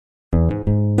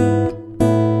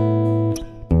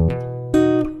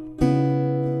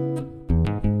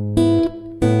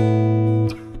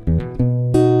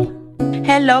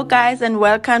Hello, guys, and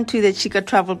welcome to the Chica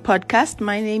Travel Podcast.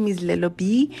 My name is Lelo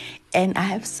B, and I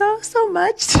have so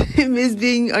much to miss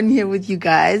being on here with you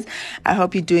guys. I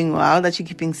hope you're doing well, that you're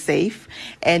keeping safe,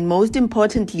 and most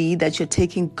importantly, that you're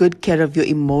taking good care of your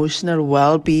emotional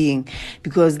well-being,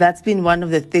 because that's been one of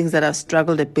the things that I've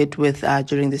struggled a bit with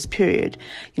during this period.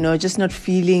 You know, just not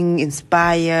feeling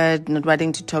inspired, not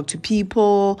wanting to talk to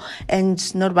people,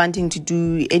 and not wanting to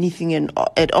do anything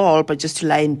at all, but just to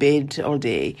lie in bed all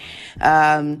day.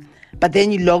 But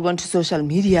then you log on to social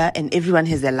media and everyone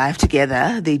has their life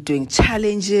together. They're doing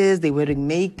challenges, they're wearing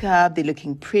makeup, they're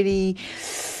looking pretty.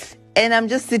 And I'm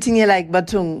just sitting here like,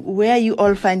 Batung, where are you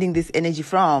all finding this energy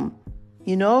from?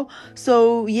 You know?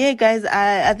 So yeah, guys,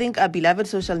 I think our beloved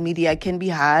social media can be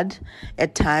hard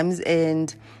at times.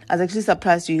 And I was actually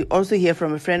surprised to also hear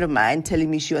from a friend of mine telling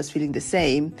me she was feeling the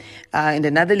same. And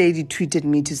another lady tweeted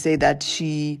me to say that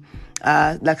she...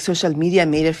 social media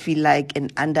made her feel like an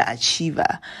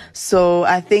underachiever. So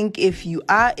I think if you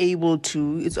are able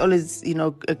to, it's always,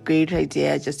 a great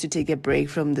idea just to take a break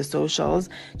from the socials,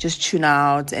 just tune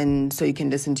out, and so you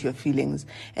can listen to your feelings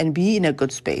and be in a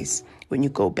good space when you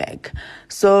go back.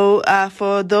 So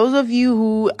for those of you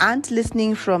who aren't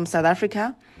listening from South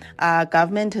Africa, our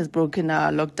government has broken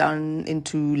our lockdown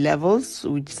into levels,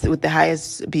 with the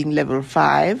highest being level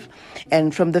 5.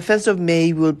 And from the 1st of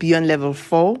May, we'll be on level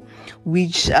 4,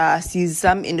 which sees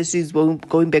some industries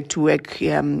going back to work,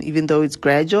 even though it's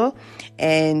gradual.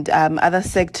 And other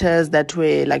sectors that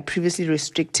were previously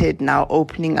restricted now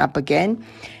opening up again.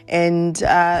 And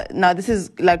now this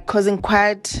is causing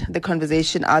quite the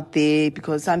conversation out there,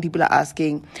 because some people are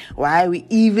asking, why are we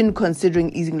even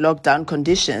considering easing lockdown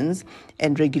conditions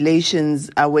and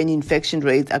regulations when infection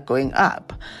rates are going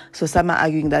up? So some are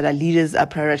arguing that our leaders are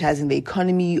prioritizing the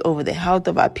economy over the health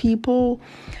of our people.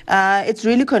 It's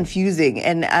really confusing.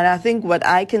 And I think what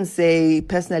I can say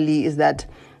personally is that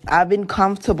I've been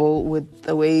comfortable with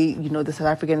the way, the South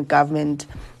African government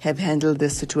have handled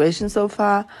this situation so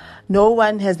far. No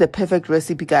one has the perfect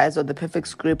recipe, guys, or the perfect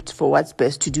script for what's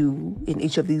best to do in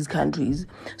each of these countries.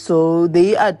 So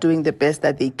they are doing the best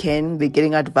that they can. They're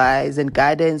getting advice and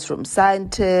guidance from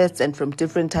scientists and from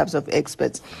different types of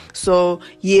experts. So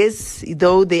yes,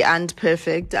 though they aren't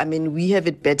perfect, we have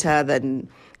it better than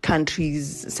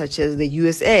countries such as the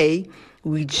USA,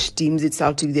 which deems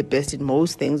itself to be the best in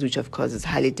most things, which of course is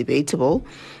highly debatable.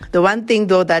 The one thing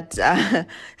though that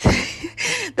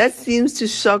that seems to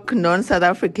shock non-South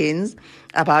Africans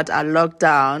about our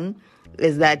lockdown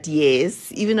is that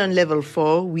yes, even on level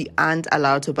 4, we aren't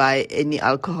allowed to buy any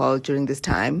alcohol during this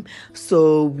time.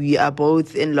 So we are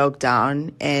both in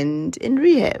lockdown and in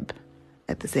rehab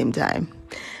at the same time.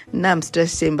 Now I'm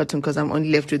stressed, because I'm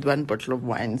only left with 1 bottle of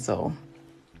wine, so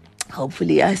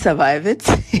hopefully I survive it.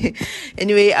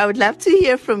 Anyway, I would love to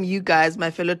hear from you guys,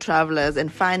 my fellow travelers, and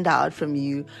find out from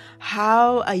you,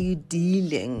 how are you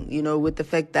dealing, with the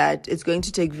fact that it's going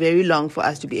to take very long for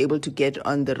us to be able to get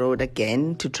on the road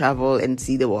again, to travel and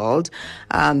see the world.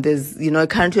 There's,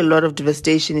 currently a lot of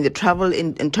devastation in the travel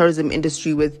and tourism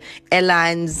industry, with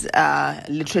airlines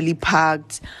literally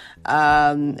parked.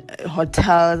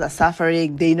 Hotels are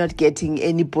suffering. They're not getting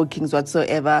any bookings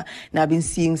whatsoever. Now I've been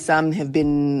seeing some have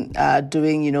been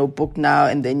doing, book now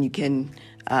and then you can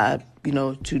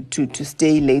to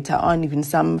stay later on. Even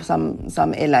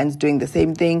some airlines doing the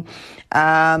same thing.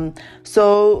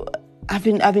 So I've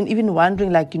been even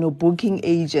wondering, booking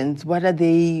agents, what are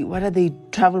they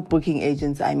travel booking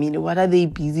agents? What are they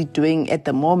busy doing at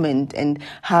the moment, and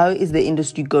how is the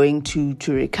industry going to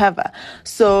recover?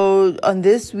 So on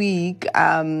this week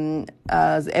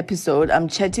episode, I'm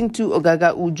chatting to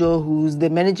Ogaga Ujo, who's the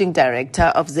managing director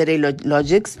of ZA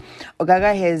Logics.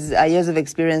 Ogaga has years of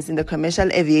experience in the commercial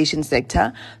aviation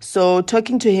sector. So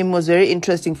talking to him was very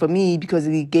interesting for me, because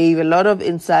he gave a lot of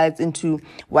insights into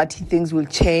what he thinks will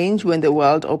change when the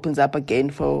world opens up again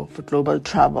for global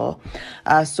travel.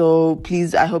 So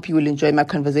please, I hope you will enjoy my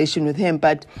conversation with him.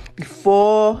 But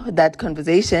before that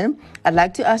conversation, I'd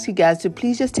like to ask you guys to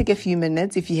please just take a few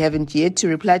minutes, if you haven't yet, to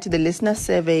reply to the listener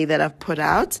survey that I've put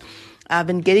out. I've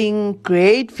been getting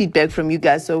great feedback from you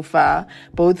guys so far,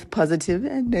 both positive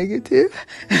and negative,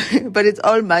 but it's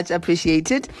all much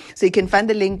appreciated. So you can find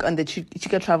the link on the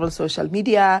Chica Travel social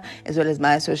media, as well as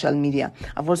my social media.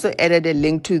 I've also added a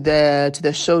link to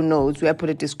the show notes, where I put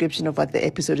a description of what the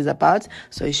episode is about.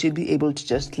 So you should be able to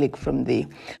just click from there.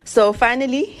 So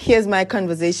finally, here's my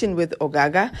conversation with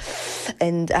Ogaga.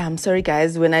 And I'm sorry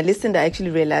guys, when I listened, I actually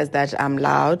realized that I'm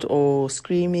loud or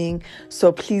screaming.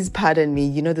 So please pardon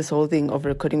me. This whole thing of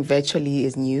recording virtually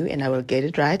is new, and I will get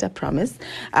it right, I promise.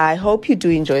 I hope you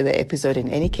do enjoy the episode in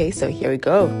any case, so here we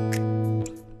go.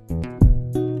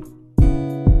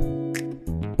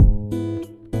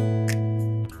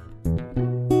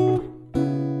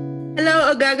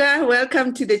 Ogaga,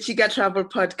 welcome to the Chika Travel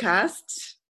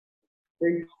Podcast.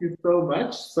 Thank you so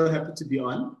much. So happy to be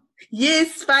on.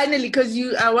 Yes, finally, because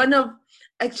you are one of.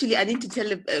 Actually, I need to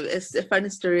tell a funny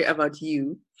story about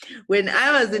you. When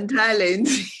I was in Thailand,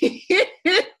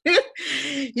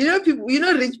 people,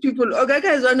 rich people.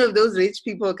 Ogaga is one of those rich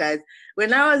people, guys.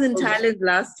 When I was in Thailand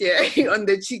last year on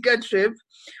the Chika trip,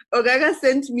 Ogaga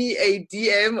sent me a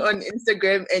DM on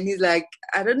Instagram, and he's like,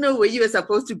 "I don't know where you were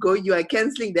supposed to go. You are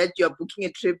canceling that. You are booking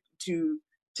a trip to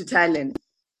Thailand."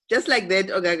 Just like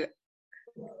that, Ogaga.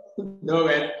 No,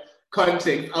 man.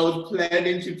 Context. I was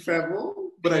planning to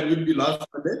travel, but I would be lost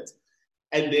on it.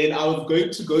 And then I was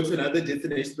going to go to another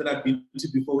destination that I've been to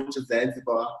before, which is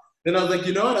Zanzibar. Then I was like,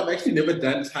 you know what? I've actually never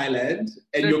done Thailand,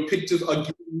 and your pictures are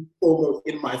giving me FOMO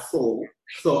in my soul.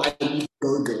 So I need to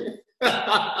go there.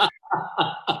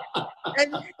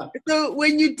 And so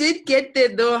when you did get there,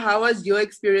 though, how was your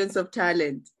experience of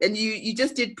Thailand? And you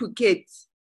just did Phuket?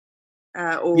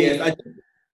 Yes, I did.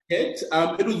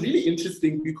 It was really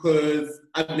interesting because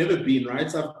I've never been,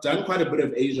 right? So I've done quite a bit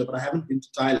of Asia, but I haven't been to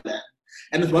Thailand.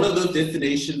 And it's one of those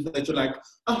destinations that you're like,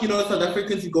 oh, South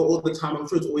Africans, you go all the time. I'm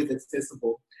sure it's always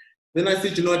accessible. Then I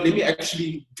said, let me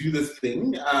actually do this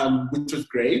thing, which was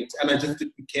great. And I just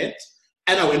did Phuket.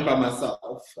 And I went by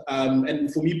myself.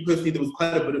 And for me personally, there was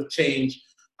quite a bit of change.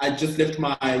 I just left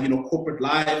my, corporate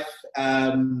life,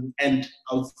 and I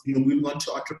was, moving on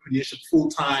to entrepreneurship full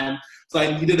time. So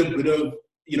I needed a bit of,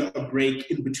 a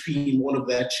break in between all of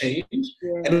that change.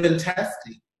 Yeah. And it was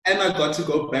fantastic. And I got to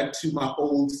go back to my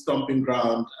old stomping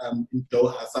ground in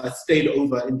Doha. So I stayed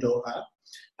over in Doha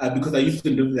because I used to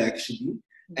live there actually.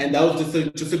 And that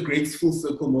was just a great full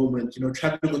circle moment,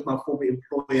 traveling with my former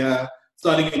employer,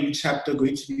 starting a new chapter,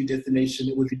 going to a new destination.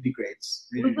 It was really great.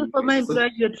 Who's the former employer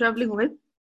you're traveling with?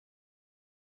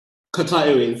 Qatar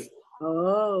Airways.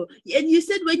 Oh, and you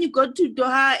said when you got to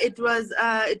Doha, it was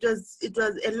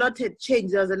a lot had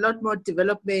changed. There was a lot more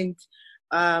development.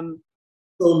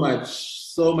 So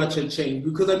much had changed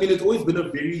because it's always been a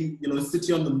very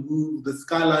city on the move. The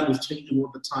skyline was changing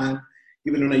all the time,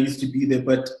 even when I used to be there.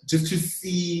 But just to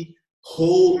see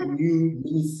whole new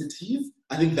mini cities,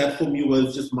 I think that for me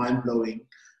was just mind blowing.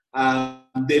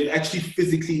 They've actually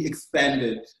physically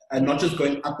expanded, and not just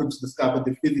going up into the sky, but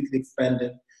they physically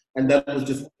expanded. And that was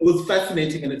it was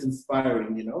fascinating and it's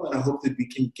inspiring, and I hope that we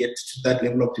can get to that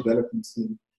level of development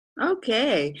soon.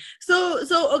 Okay. So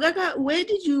Ogaga, where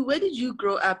did you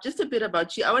grow up? Just a bit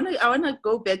about you. I wanna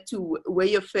go back to where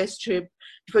your first trip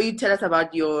before you tell us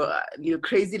about your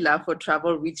crazy love for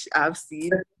travel, which I've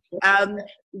seen.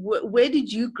 Where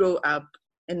did you grow up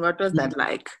and what was that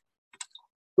like?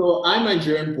 So I'm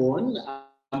Nigerian born,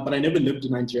 but I never lived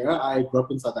in Nigeria. I grew up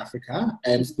in South Africa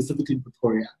and specifically in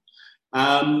Pretoria.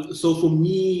 So for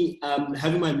me,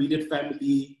 having my immediate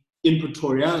family in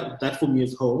Pretoria, that for me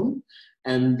is home.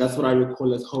 And that's what I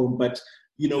recall as home. But,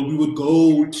 we would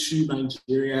go to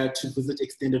Nigeria to visit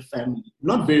extended family.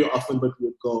 Not very often, but we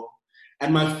would go.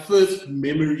 And my first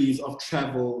memories of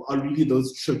travel are really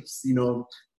those trips,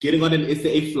 getting on an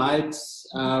SAA flight,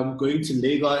 going to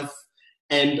Lagos.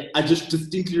 And I just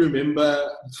distinctly remember,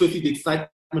 firstly, the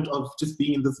excitement of just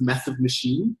being in this massive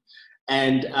machine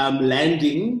and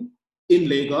landing in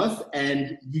Lagos,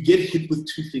 and you get hit with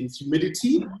two things,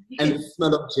 humidity and the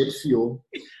smell of jet fuel.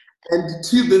 And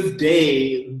to this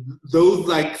day, those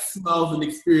smells and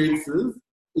experiences,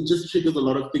 it just triggers a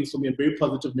lot of things for me, a very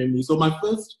positive memory. So my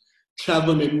first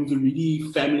travel memories were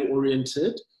really family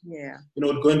oriented. Yeah.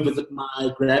 I'd go and visit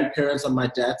my grandparents on my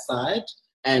dad's side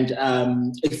and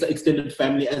extended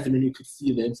family as and when you could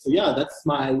see them. So yeah, that's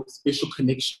my special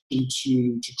connection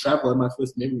to travel and my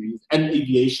first memories. And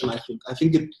aviation, I think. I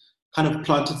think it kind of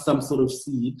planted some sort of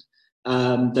seed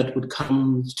that would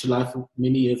come to life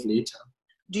many years later.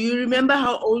 Do you remember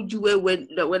how old you were when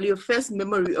your first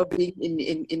memory of being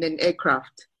in an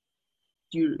aircraft?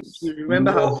 Do you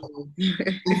remember how old?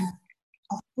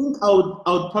 I think I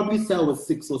would probably say I was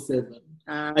 6 or 7.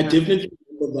 I definitely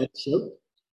remember that trip.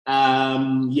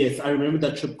 Yes, I remember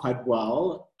that trip quite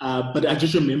well. But I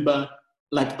just remember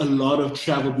a lot of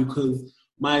travel because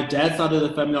my dad's side of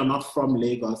the family are not from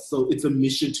Lagos. So it's a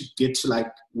mission to get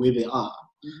to where they are.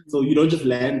 Mm-hmm. So you don't just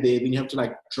land there, then you have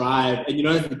to drive. And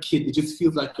as a kid, it just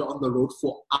feels like you're on the road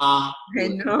for hours. I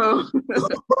know.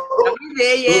 Are we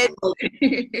there yet?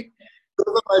 Those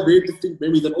are my very distinct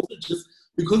memories. And also just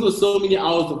because there were so many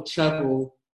hours of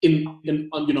travel in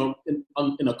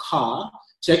a car,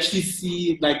 to actually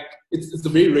see it's a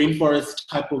very rainforest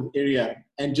type of area.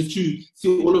 And just to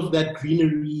see all of that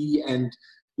greenery and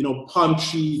palm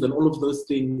trees and all of those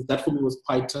things, that for me was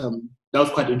quite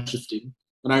interesting.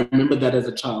 And I remember that as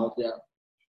a child, yeah.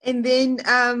 And then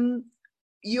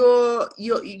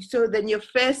so then your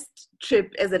first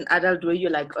trip as an adult, where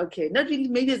you're like, okay, not really,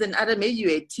 maybe as an adult, maybe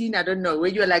you're 18, I don't know, where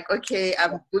you're like, okay,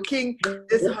 I'm booking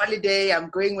this holiday, I'm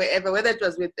going wherever, whether it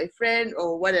was with a friend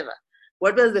or whatever.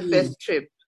 What was the first trip?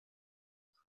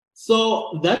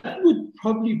 So that would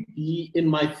probably be in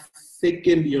my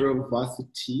second year of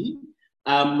varsity.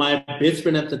 My best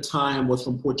friend at the time was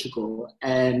from Portugal,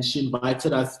 and she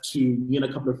invited us me and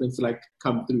a couple of friends to like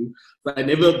come through. But I'd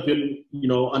never been,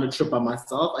 on a trip by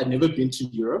myself. I'd never been to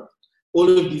Europe. All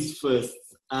of these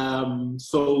firsts.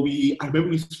 So I remember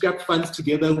we scrapped funds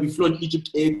together. We flew on Egypt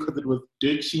Air because it was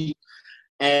dirt cheap,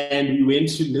 and we went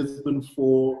to Lisbon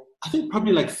for I think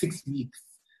probably like 6 weeks.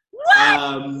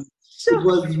 What? It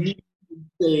was really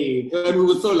insane. And we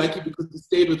were so lucky because we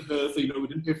stayed with her, so, we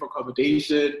didn't pay for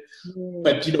accommodation.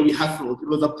 But, we hustled. It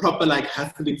was a proper, like,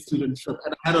 hustling student trip.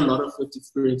 And I had a lot of first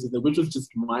experiences there, which was just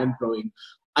mind-blowing.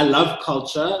 I love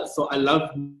culture, so I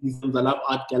love museums, I love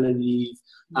art galleries.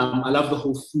 I love the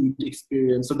whole food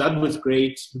experience. So that was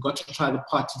great. We got to try the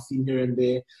party scene here and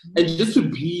there. And just to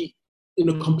be in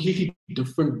a completely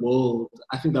different world,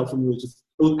 I think that for me was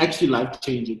actually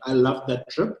life-changing. I loved that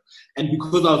trip. And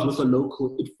because I was with a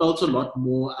local, it felt a lot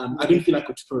more, I didn't feel like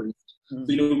a tourist. So,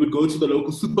 we would go to the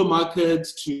local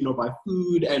supermarkets to, buy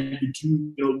food, and we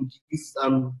use,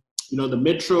 the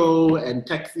metro and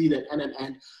taxi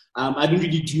and I didn't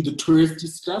really do the touristy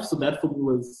stuff. So that for me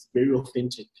was very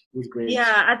authentic. It was great.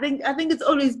 Yeah, I think it's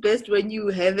always best when you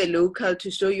have a local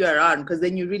to show you around, because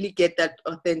then you really get that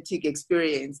authentic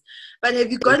experience. But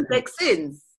have you gone back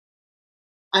since?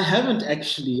 I haven't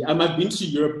actually. I've been to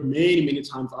Europe many, many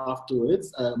times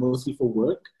afterwards, mostly for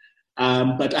work.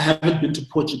 But I haven't been to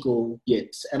Portugal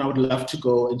yet, and I would love to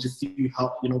go and just see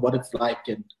how what it's like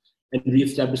and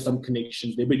reestablish some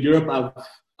connections there. But Europe,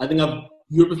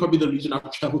 Europe is probably the region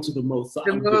I've traveled to the most. So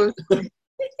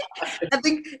I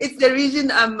think it's the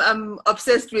region I'm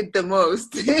obsessed with the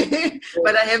most,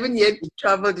 but I haven't yet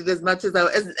traveled it as much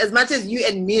as you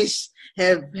and Mish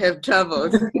have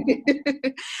traveled.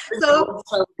 So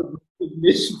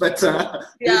Mish, but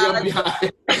yeah,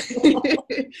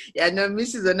 yeah, no,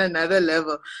 Mish is on another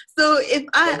level. So if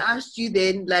I asked you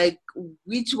then, like,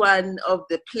 which one of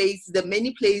the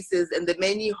many places and the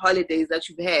many holidays that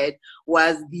you've had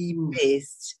was the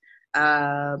best,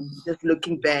 just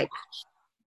looking back?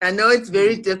 I know it's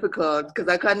very difficult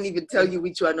because I can't even tell you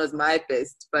which one was my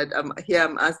best, but I'm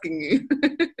asking you.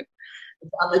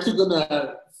 I'm actually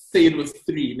gonna say it was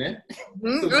 3, ne?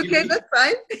 Okay, that's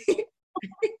fine.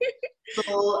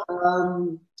 So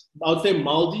I would say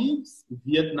Maldives,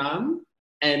 Vietnam,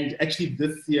 and actually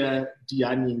this year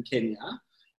Diani in Kenya.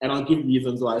 And I'll give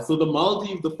reasons why. So the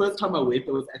Maldives, the first time I went,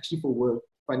 it was actually for work.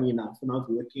 Funny enough, when I was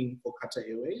working for Qatar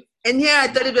Airways. And I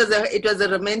thought it was a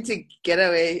romantic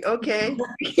getaway. Okay.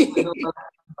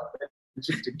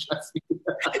 Interesting, trust me.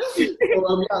 So,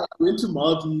 I went to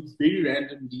Maldives very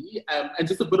randomly, and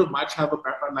just a bit of my travel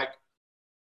background. Like,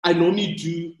 I normally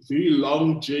do very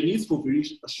long journeys for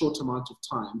a short amount of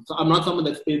time. So I'm not someone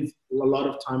that spends a lot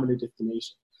of time in a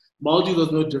destination. Maldives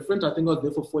was no different. I think I was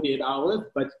there for 48 hours,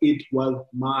 but it was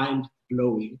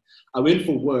mind-blowing. I went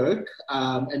for work,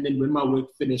 and then when my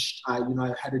work finished, I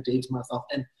had a day to myself.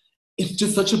 And it's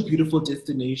just such a beautiful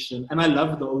destination. And I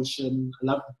love the ocean. I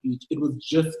love the beach. It was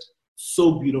just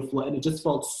so beautiful, and it just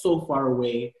felt so far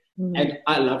away. And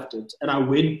I loved it. And I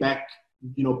went back,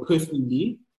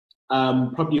 personally,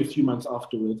 probably a few months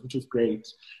afterwards, which was great.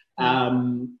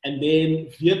 And then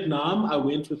Vietnam, I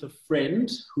went with a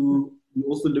friend who we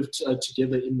also lived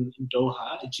together in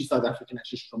Doha, and she's South African,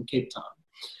 actually, she's from Cape Town.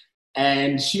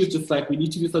 And she was just like, we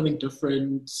need to do something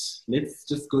different. Let's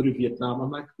just go to Vietnam.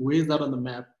 I'm like, where's that on the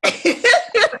map?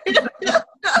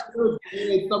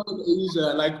 Something in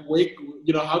Asia, like, wait,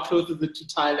 how close is it to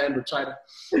Thailand or China?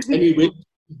 And we went to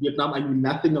Vietnam. I knew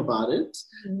nothing about it.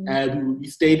 And we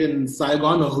stayed in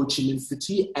Saigon or Ho Chi Minh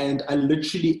City, and I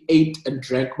literally ate and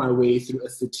drank my way through a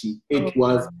city. It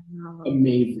was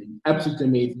amazing, absolutely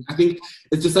amazing. I think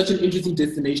it's just such an interesting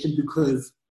destination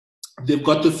because they've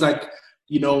got this, like,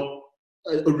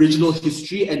 original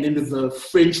history, and then there's a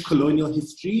French colonial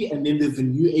history, and then there's a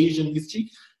new Asian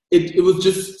history. It was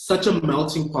just such a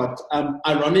melting pot.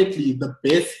 Ironically, the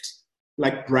best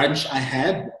brunch I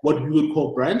had, what we would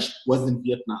call brunch, was in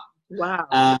Vietnam. Wow.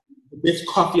 The best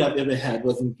coffee I've ever had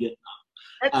was in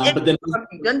Vietnam. But then,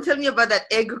 don't tell me about that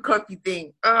egg coffee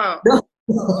thing. Oh.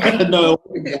 No,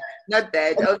 not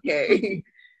that. Okay.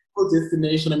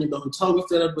 Destination. I mean, the hotel we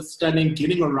stayed at was stunning.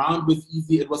 Getting around was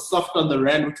easy. It was soft on the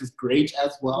rand, which was great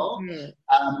as well.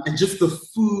 And just the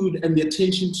food and the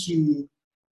attention to,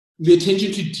 the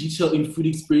attention to detail in food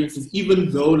experiences, even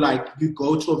though like you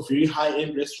go to a very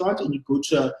high-end restaurant and you go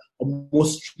to a more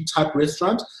street type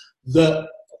restaurant, the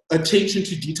attention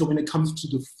to detail when it comes to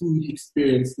the food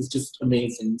experience is just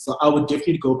amazing. So I would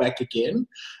definitely go back again.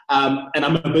 And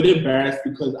I'm a bit embarrassed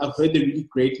because I've heard they're really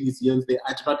great museums there.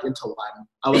 I did not enter one.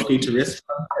 I was going to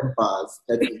restaurants and bars.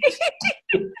 That's it.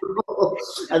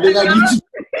 I think I need to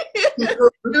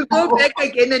you'll go back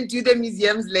again and do the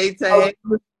museums later.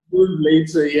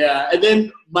 Later, yeah. And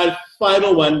then my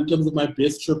final one in terms of my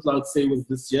best trip, I would say, was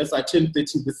this year. So I turned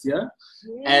 30 this year.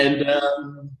 Yeah. And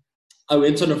I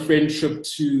went on a friend trip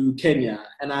to Kenya.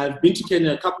 And I've been to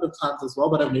Kenya a couple of times as well,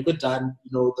 but I've never done,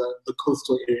 the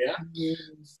coastal area.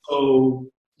 So,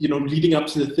 leading up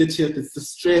to the 30th, it's the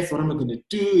stress. What am I going to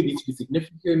do? It needs to be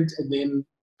significant. And then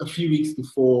a few weeks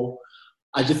before,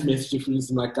 I just messaged a friend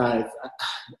and like, guys,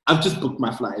 I've just booked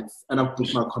my flights and I've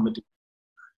booked my accommodation.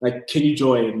 Like, can you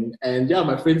join? And yeah,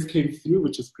 my friends came through,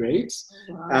 which is great.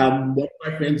 Wow. One of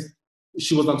my friends,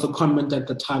 she was on secondment at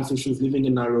the time, so she was living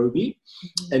in Nairobi.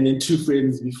 Mm-hmm. And then 2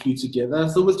 friends, we flew together.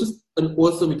 So it was just an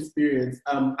awesome experience.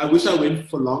 I wish I went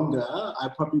for longer. I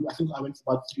think I went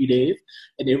for about 3 days,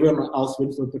 and everyone else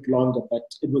went for a bit longer, but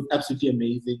it was absolutely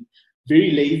amazing.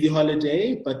 Very lazy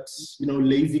holiday, but,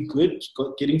 lazy good,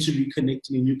 getting to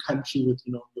reconnect in a new country with,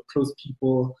 your close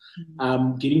people,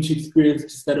 getting to experience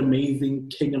just that amazing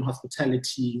Kenyan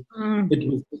hospitality. It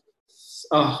was,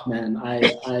 oh man,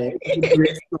 it was a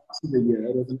great start to the year.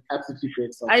 It was an absolutely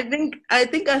great start. I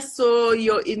think I saw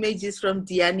your images from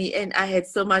Diani and I had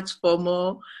so much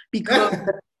FOMO because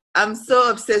I'm so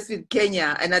obsessed with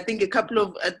Kenya, and I think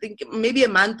maybe a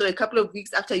month or a couple of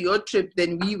weeks after your trip,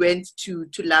 then we went to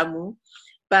Lamu.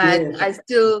 But yeah.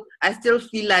 I still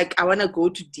feel like I want to go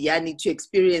to Diani to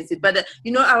experience it. But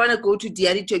I want to go to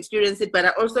Diani to experience it. But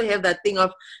I also have that thing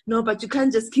of no, but you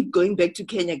can't just keep going back to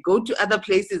Kenya. Go to other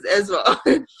places as well,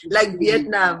 like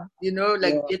Vietnam.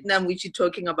 Vietnam, which you're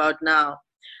talking about now.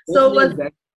 So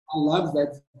I love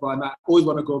that, but I always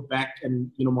want to go back and,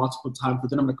 multiple times. But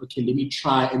then I'm like, okay, let me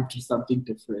try and do something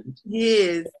different.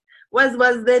 Yes. Was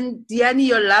then Diani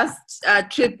your last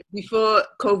trip before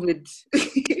COVID?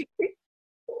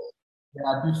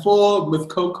 Yeah, before with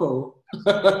Coco.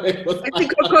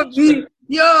 Coco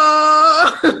yo!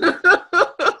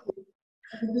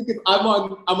 I'm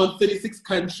on 36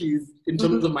 countries in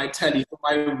terms of my tally. So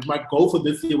my goal for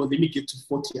this year was let me get to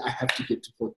 40. I have to get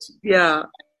to 40. Yeah.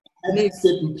 I had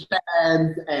certain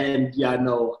plans, and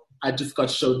I just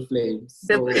got shown flames.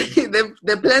 So.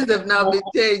 The plans have now been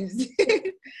changed.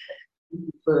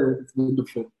 It's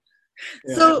wonderful.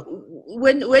 Yeah. So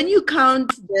when you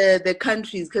count the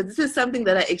countries, because this is something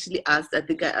that I actually asked, I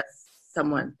think I asked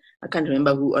someone, I can't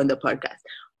remember who on the podcast.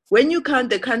 When you count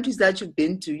the countries that you've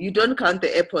been to, you don't count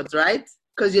the airports, right?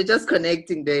 Because you're just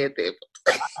connecting there at the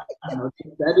airport.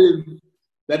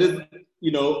 That is,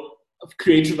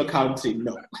 creative accounting.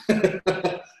 No.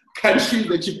 Countries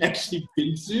that you've actually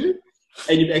been to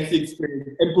and you've actually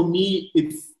experienced. And for me,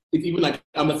 it's even like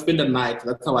I'm going to spend a night.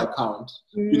 That's how I count.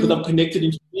 Because I'm connected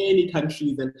into many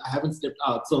countries and I haven't stepped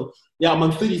out. So, yeah, I'm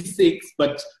on 36,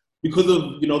 but because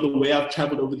of, the way I've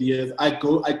traveled over the years, I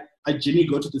generally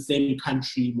go to the same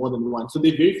country more than once. So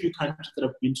there are very few countries that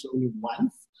I've been to only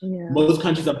once. Yeah. Most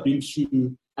countries I've been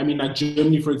to, like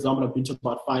Germany, for example, I've been to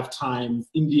about 5 times.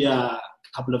 India, a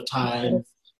couple of times.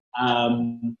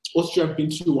 Austria I've been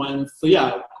to once. So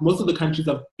yeah, most of the countries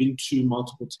I've been to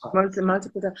multiple times.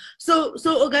 Multiple times. So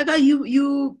Ogaga,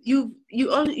 you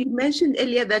mentioned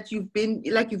earlier that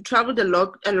you've traveled a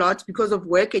lot because of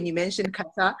work, and you mentioned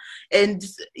Qatar, and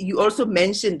you also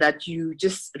mentioned that you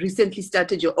just recently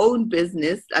started your own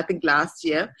business, I think last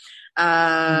year.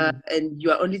 And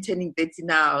you are only turning 30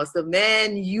 now. So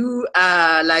man, you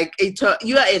are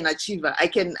you are an achiever. I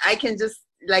can just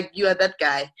you are that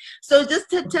guy. So just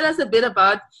tell us a bit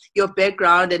about your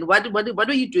background and what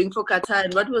were you doing for Qatar,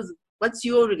 and what's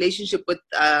your relationship with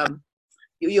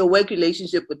your work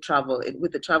relationship with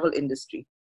the travel industry.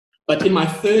 But in my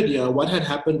 3rd year, what had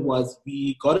happened was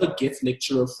we got a guest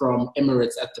lecturer from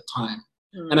Emirates at the time,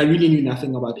 and I really knew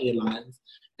nothing about airlines,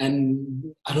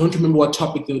 and I don't remember what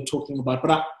topic they were talking about,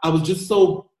 but I was just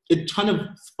it kind of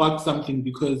sparked something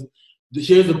because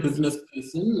here's a business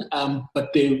person,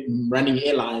 but they're running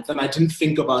airlines. And I didn't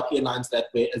think about airlines that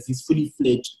way as these fully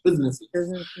fledged businesses.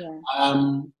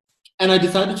 And I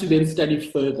decided to then study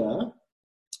further,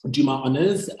 do my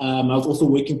honors. I was also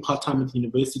working part-time at the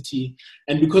university.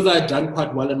 And because I had done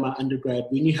quite well in my undergrad,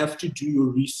 when you have to do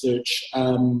your research,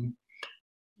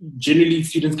 generally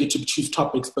students get to choose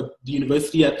topics, but the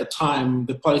university at the time,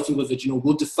 the policy was that,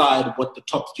 we'll decide what the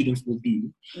top students will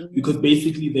do. Mm-hmm. Because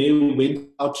basically they went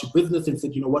out to business and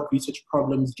said, what research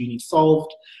problems do you need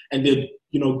solved? And they'd,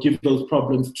 give those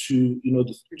problems to,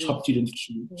 the top students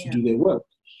to do their work.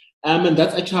 And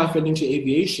that's actually how I fell into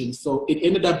aviation. So it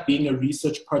ended up being a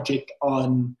research project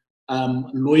on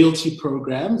loyalty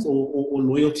programs or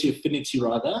loyalty affinity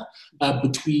rather,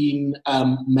 between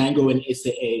Mango and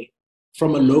SAA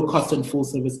from a low cost and full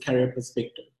service carrier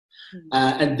perspective.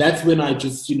 And that's when I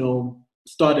just,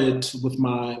 started with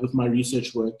my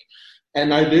research work.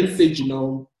 And I then said,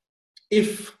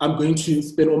 if I'm going to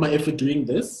spend all my effort doing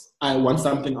this, I want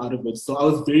something out of it. So I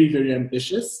was very, very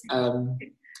ambitious. And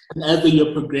as the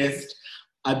year progressed,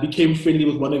 I became friendly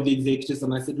with one of the executives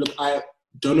and I said, look, I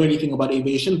don't know anything about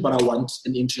aviation, but I want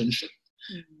an internship.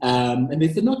 And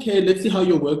they said, okay, let's see how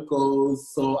your work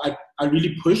goes. So I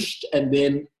really pushed, and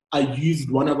then I used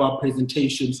one of our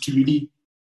presentations to really,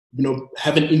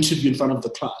 have an interview in front of the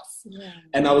class. Yeah.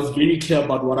 And I was very clear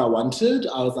about what I wanted.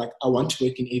 I was like, I want to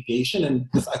work in aviation, and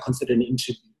this I consider an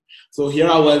interview. So here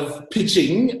I was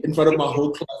pitching in front of my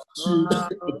whole class to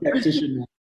the practitioner.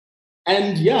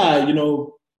 And yeah,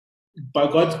 by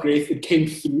God's grace, it came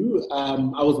through.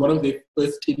 I was one of the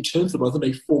first interns. It wasn't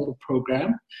a formal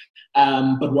program.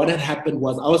 But what had happened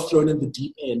was I was thrown in the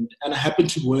deep end, and I happened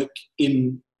to work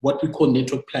in what we call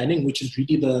network planning, which is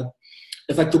really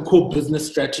it's like the core business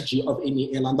strategy of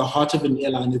any airline. The heart of an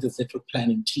airline is its network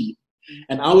planning team.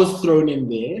 And I was thrown in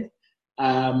there,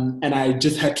 and I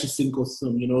just had to sink or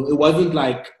swim. It wasn't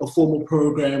like a formal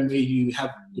program where you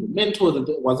have mentors.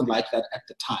 It wasn't like that at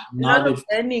the time. Now they're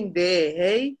learning there,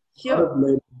 hey? Sure.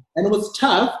 And it was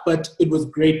tough, but it was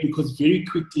great because very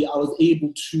quickly I was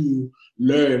able to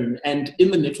learn. And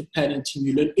in the network planning team,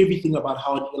 you learn everything about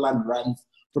how an airline runs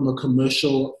from a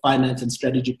commercial, finance, and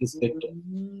strategy perspective.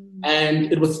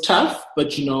 And it was tough,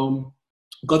 but,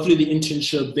 got through the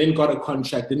internship, then got a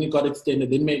contract, then it got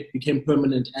extended, then it became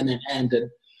permanent, and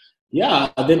yeah,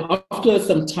 then after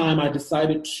some time, I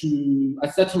said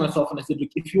to myself, and I said,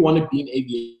 look, if you want to be in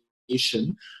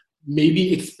aviation,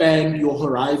 maybe expand your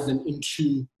horizon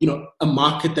into, a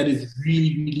market that is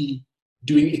really, really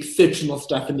doing exceptional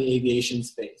stuff in the aviation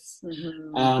space.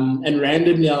 And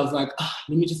randomly I was like,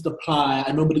 let me just apply.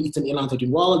 I know Middle Eastern Airlines are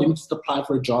doing well. Let me just apply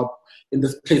for a job in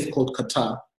this place called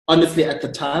Qatar. Honestly, at the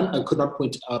time, I could not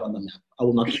point it out on the map. I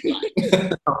will not be lying.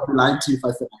 I would be lying to you if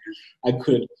I said I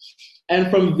could.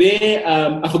 And from there,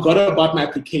 I forgot about my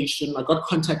application. I got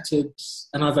contacted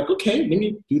and I was like, okay, let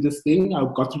me do this thing. I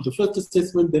got through the first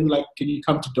assessment. Then can you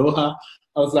come to Doha?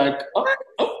 I was like,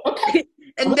 oh okay.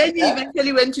 And then you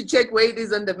eventually went to check where it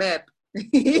is on the map.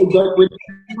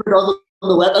 On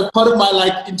the web, as part of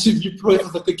my interview process, I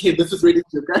was like, okay, this is really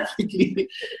geographically.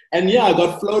 And yeah, I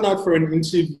got flown out for an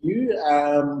interview,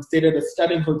 stayed at a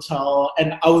stunning hotel,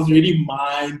 and I was really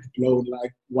mind blown.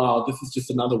 Like, wow, this is just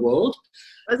another world.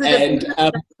 Was it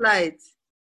a business flight?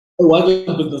 It wasn't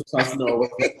a business class, no.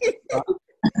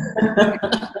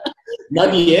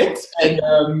 Not yet. And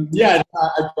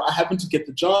I happened to get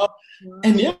the job. Wow.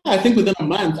 And yeah, I think within a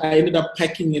month, I ended up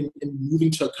packing and moving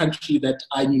to a country that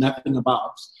I knew nothing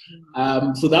about.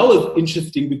 So that was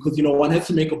interesting because, one has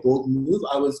to make a bold move.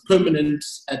 I was permanent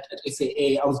at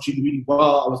SAA. I was doing really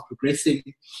well. I was progressing.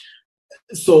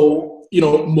 So,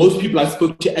 most people I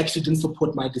spoke to actually didn't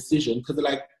support my decision because they're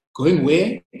like, going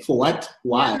where? For what?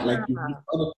 Why?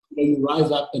 You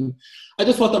rise up. And I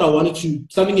just thought that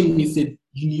something in me said,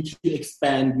 you need to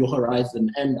expand your horizon.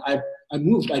 And I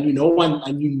moved. I knew no one.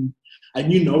 I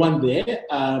knew no one there.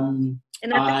 And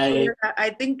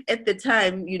I think at the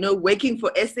time, working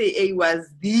for SAA was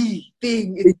the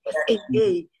thing. It's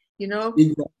SAA,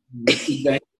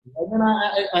 Exactly. And then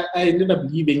I ended up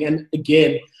leaving. And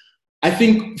again, I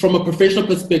think from a professional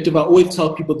perspective, I always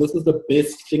tell people this was the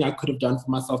best thing I could have done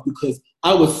for myself because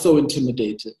I was so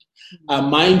intimidated.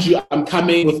 Mind you, I'm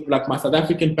coming with my South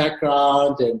African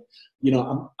background and,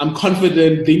 I'm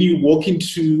confident. Then you walk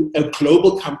into a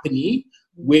global company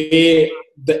where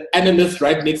the analyst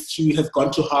right next to you has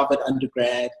gone to Harvard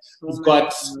undergrad. He's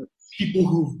got people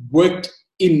who've worked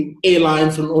in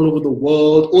airlines from all over the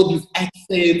world, all these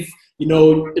accents.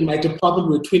 In my department,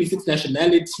 we were 26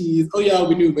 nationalities. Oh yeah,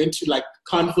 when we went to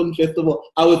Cannes Film Festival,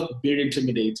 I was very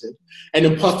intimidated. And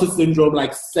imposter syndrome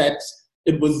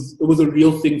it was a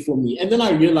real thing for me. And then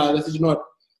I realized, I said,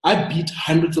 I beat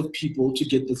hundreds of people to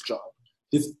get this job.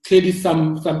 There's clearly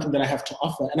something that I have to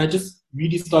offer. And I just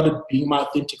really started being my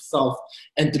authentic self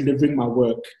and delivering my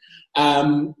work.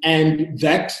 And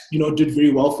that, did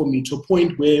very well for me to a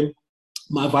point where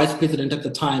my vice president at the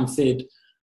time said,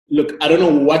 look, I don't know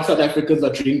what South Africans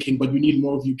are drinking, but we need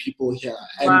more of you people here.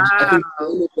 And I think at the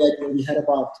end of that, we had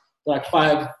about like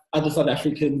 5 other South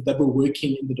Africans that were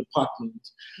working in the department.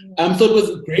 So it was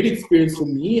a great experience for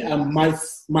me. My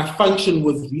function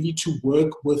was really to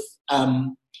work with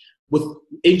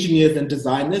engineers and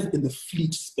designers in the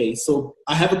fleet space. So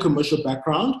I have a commercial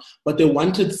background, but they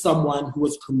wanted someone who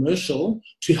was commercial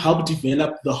to help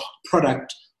develop the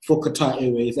product for Qatar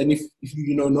Airways. And if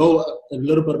you know a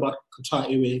little bit about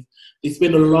Qatar Airways, they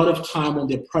spend a lot of time on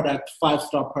their product,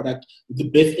 5-star product, the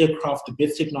best aircraft, the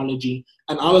best technology.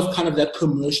 And I was kind of that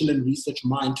commercial and research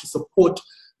mind to support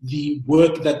the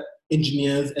work that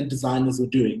engineers and designers were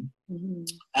doing.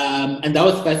 And that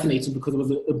was fascinating because it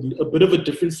was a bit of a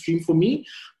different stream for me,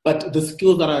 but the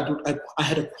skills that I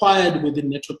had acquired within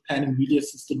network planning really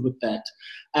assisted with that.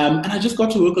 And I just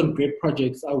got to work on great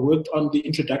projects. I worked on the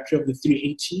introductory of the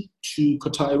 380 to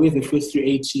Qatar Airways, the first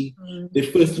 380, the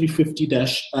first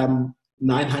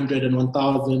 350-900 and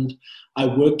 1000. I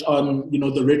worked on, the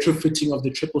retrofitting of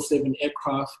the 777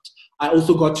 aircraft. I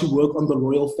also got to work on the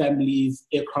royal family's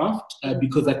aircraft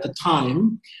because at the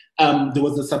time, there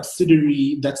was a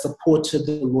subsidiary that supported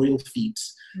the royal fleet.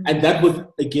 And that was,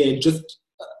 again, just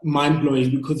mind-blowing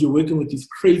because you're working with these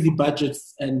crazy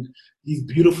budgets and these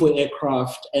beautiful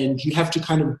aircraft, and you have to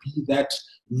kind of be that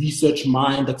research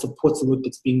mind that supports the work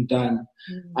that's being done.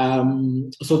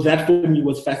 So that for me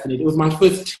was fascinating. It was my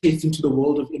first taste into the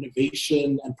world of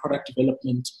innovation and product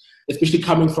development, especially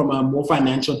coming from a more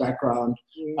financial background.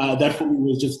 That for me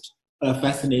was just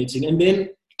fascinating. And then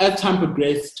as time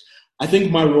progressed, I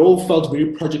think my role felt very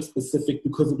project specific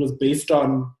because it was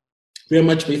very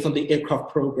much based on the aircraft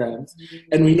programs.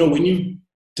 And when you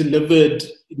delivered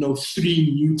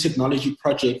 3 new technology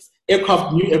projects,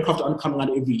 new aircraft aren't coming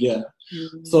out every year.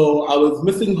 So I was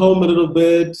missing home a little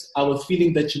bit. I was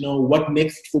feeling that, what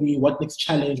next for me, what next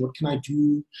challenge, what can I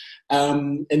do?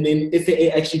 And then SAA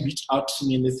actually reached out to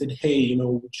me and they said, hey,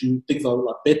 things are a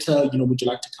lot better, would you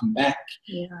like to come back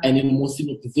and in a more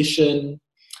senior position?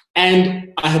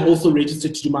 And I had also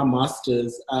registered to do my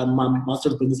master's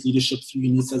of business leadership through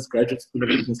UNISA's Graduate School of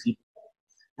Business Leadership.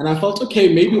 And I felt,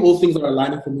 okay, maybe all things are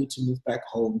aligning for me to move back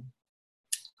home.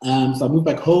 So I moved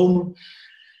back home,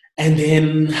 and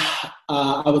then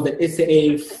I was at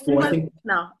SAA for, I think...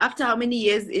 Now, after how many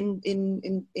years in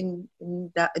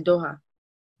Doha?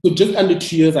 So just under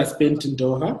 2 years I spent in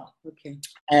Doha. Okay.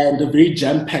 And a very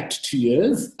jam-packed 2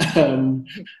 years. Then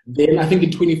I think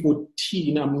in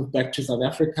 2014 I moved back to South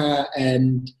Africa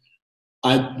and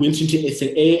I went into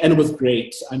SAA and it was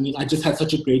great. I mean, I just had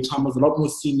such a great time. I was a lot more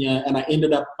senior and by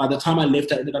the time I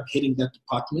left, I ended up heading that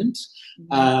department,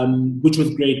 which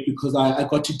was great because I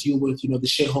got to deal with, the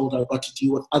shareholder, I got to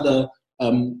deal with other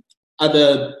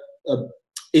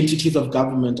entities of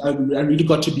government. I really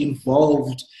got to be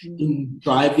involved in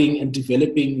driving and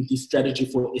developing the strategy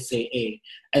for SAA.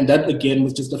 And that, again,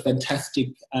 was just a fantastic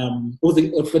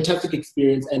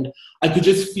experience. And I could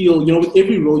just feel, with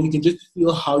every role, you can just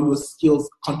feel how your skills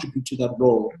contribute to that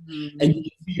role. And you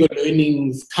can see your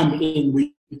learnings come in where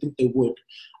you think they would.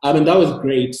 And that was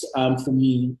great for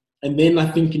me. And then I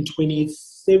think in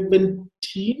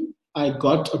 2017, I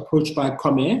got approached by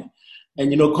Comair. And,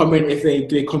 Comair and SA,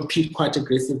 they compete quite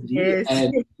aggressively. Yes.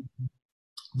 And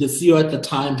the CEO at the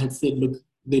time had said, look,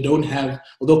 they don't have,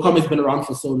 although Comair's been around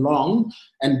for so long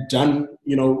and done,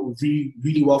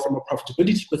 really well from a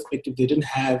profitability perspective, they didn't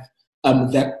have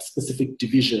that specific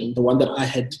division. The one that I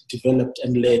had developed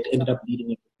and led, ended up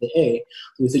leading at the A.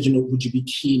 So they said, would you be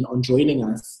keen on joining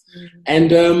us?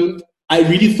 And I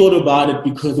really thought about it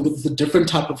because it was a different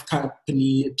type of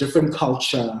company, different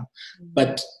culture,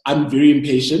 but I'm very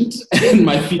impatient and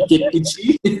my feet get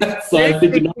itchy. So I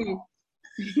said, let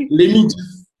me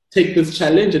just take this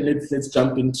challenge and let's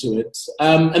jump into it.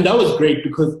 And that was great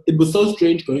because it was so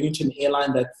strange going into an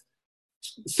airline that's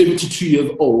 72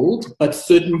 years old, but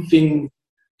certain things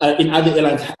in other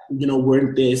airlines,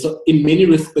 weren't there. So in many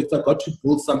respects, I got to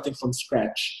build something from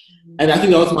scratch. And I think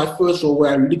that was my first role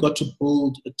where I really got to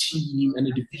build a team and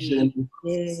a division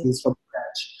from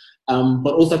scratch.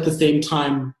 But also at the same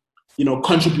time,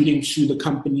 contributing to the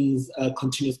company's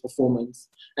continuous performance.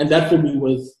 And that for me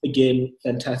was, again,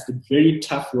 fantastic. Very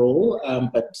tough role,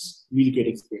 but really great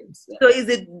experience. Yeah. So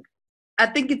I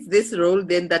think it's this role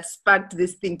then that sparked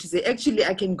this thing to say, actually,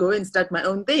 I can go and start my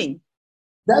own thing.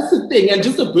 That's the thing. And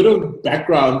just a bit of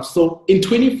background. So in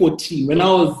 2014, when I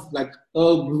was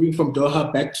moving from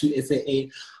Doha back to SAA,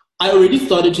 I already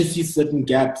started to see certain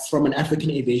gaps from an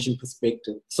African aviation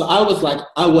perspective. So I was like,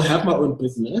 I will have my own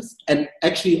business. And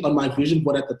actually on my vision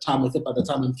board at the time, I said by the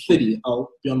time I'm 30, I'll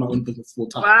be on my own business full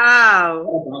time.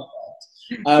 Wow.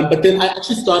 But then I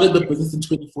actually started the business in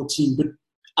 2014. But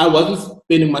I wasn't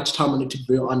spending much time on it, to be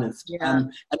very honest. Yeah.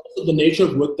 And also the nature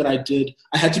of work that I did,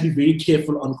 I had to be very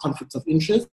careful on conflicts of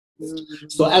interest.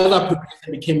 So as I progressed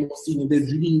and became more senior,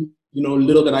 there's really,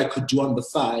 little that I could do on the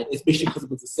side, especially because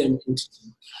it was the same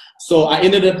entity. So I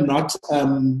ended up not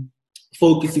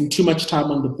focusing too much time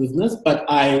on the business, but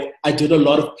I did a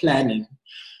lot of planning.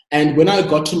 And when I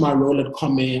got to my role at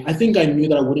Comair, I think I knew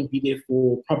that I wouldn't be there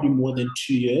for probably more than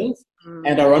 2 years.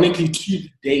 And ironically, to the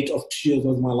date of 2 years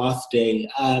was my last day.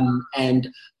 And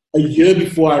a year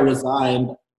before I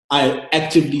resigned, I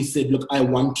actively said, look, I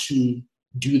want to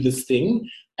do this thing.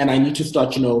 And I need to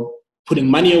start,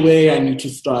 putting money away. I need to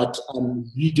start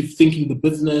rethinking the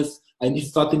business. I need to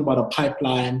start thinking about a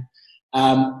pipeline.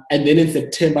 And then in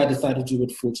September, I decided to do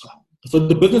it full time. So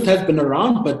the business has been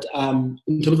around, but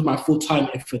in terms of my full-time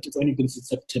effort, it's only been since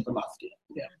September last year.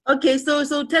 Yeah. Okay,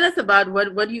 so tell us about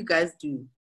what do you guys do?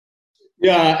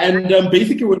 Yeah, and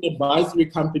basically we're an advisory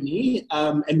company,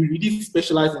 and we really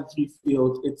specialize in 3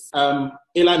 fields. It's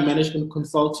airline management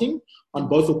consulting on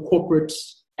both a corporate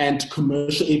and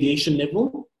commercial aviation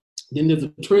level. Then there's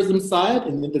a tourism side,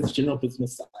 and then there's general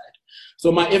business side.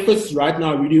 So my efforts right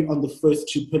now are really on the first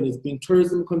 2 pillars, being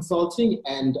tourism consulting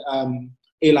and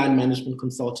airline management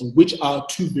consulting, which are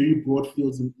 2 very broad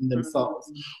fields in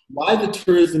themselves. Why the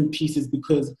tourism piece is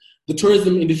because the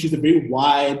tourism industry is a very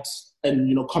wide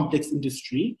and complex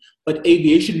industry, but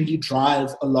aviation really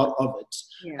drives a lot of it.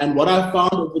 Yeah. And what I've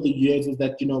found over the years is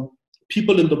that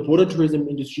people in the broader tourism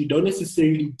industry don't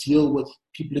necessarily deal with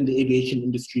people in the aviation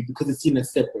industry because it's seen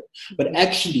as separate. But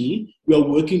actually, we are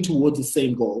working towards the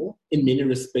same goal in many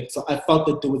respects. So I felt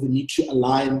that there was a need to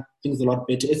align things a lot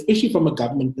better, especially from a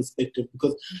government perspective,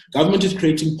 because government is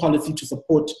creating policy to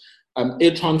support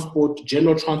air transport,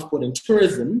 general transport, and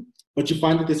tourism. But you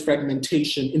find that there's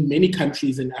fragmentation in many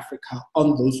countries in Africa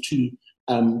on those 2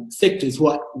 sectors,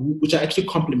 which are actually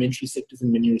complementary sectors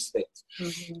in many respects.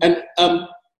 And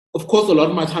of course, a lot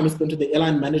of my time is spent on the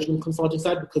airline management consulting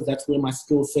side because that's where my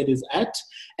skill set is at.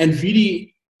 And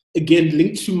really, again,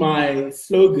 linked to my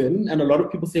slogan, and a lot of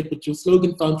people say, but your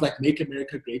slogan sounds like Make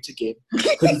America Great Again,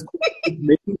 because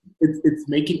it's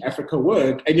making Africa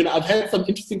work. And, I've had some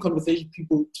interesting conversations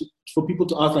for people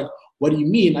to ask, like, what do you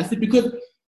mean? I said, because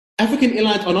African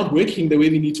airlines are not working the way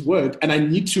they need to work, and I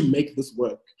need to make this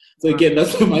work. So again,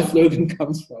 that's where my slogan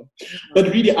comes from. But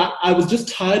really, I was just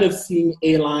tired of seeing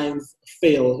airlines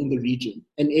fail in the region,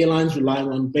 and airlines relying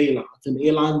on bailouts, and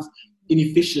airlines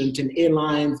inefficient, and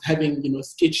airlines having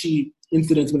sketchy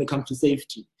incidents when it comes to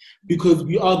safety. Because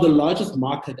we are the largest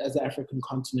market as an African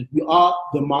continent. We are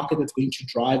the market that's going to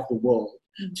drive the world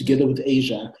together with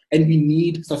Asia, and we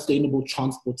need sustainable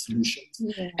transport solutions.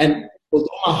 Yeah. And although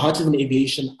my heart is in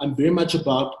aviation, I'm very much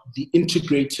about the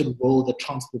integrated role that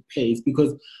transport plays,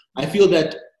 because I feel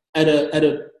that at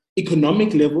an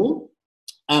economic level,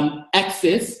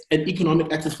 access and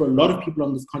economic access for a lot of people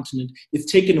on this continent is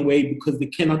taken away because they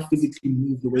cannot physically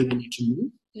move the way they need to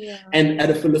move. Yeah. And at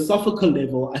a philosophical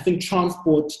level, I think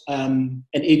transport and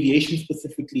aviation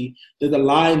specifically, there's a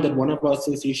line that one of our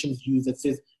associations use that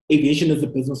says, aviation is a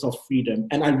business of freedom.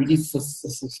 And I really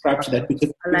subscribe to that, because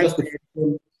it gives us the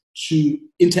freedom to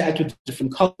interact with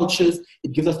different cultures.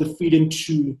 It gives us the freedom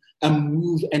to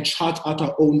move and chart out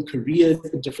our own careers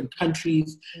in different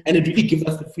countries. And it really gives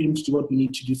us the freedom to do what we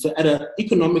need to do. So at an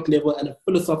economic level and a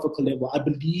philosophical level, I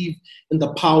believe in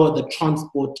the power that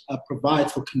transport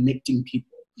provides for connecting people.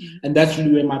 And that's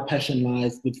really where my passion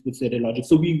lies with Logic.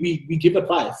 So we give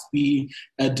advice, we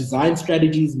design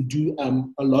strategies, we do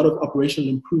a lot of operational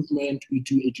improvement, we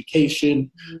do education,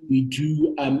 we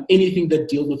do anything that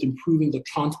deals with improving the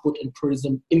transport and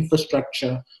tourism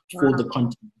infrastructure for the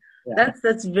continent. Yeah.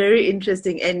 That's very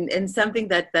interesting and something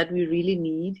that we really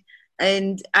need.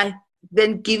 And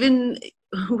then given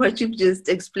what you've just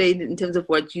explained in terms of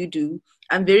what you do,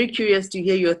 I'm very curious to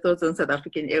hear your thoughts on South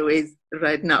African Airways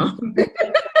right now.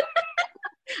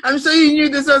 I'm sure you knew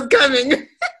this was coming.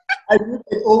 I knew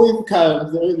it always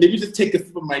comes. Let me just take a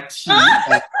sip of my tea.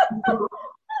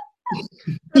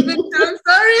 I'm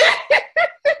sorry.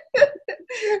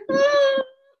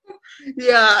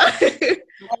 Yeah.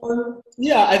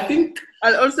 Yeah, I think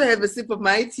I'll also have a sip of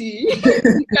my tea.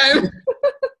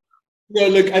 Yeah,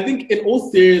 look, I think in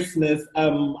all seriousness,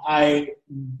 I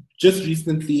just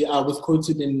recently I was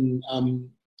quoted in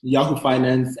Yahoo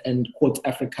Finance and Quartz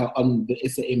Africa on the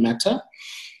SAA matter.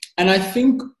 And I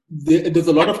think there's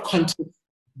a lot of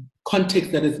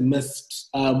context that is missed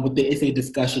with the SA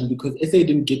discussion, because SA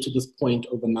didn't get to this point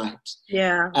overnight.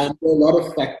 Yeah. And there are a lot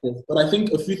of factors. But I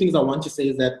think a few things I want to say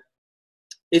is that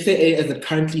SAA, as it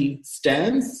currently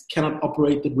stands, cannot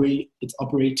operate the way it's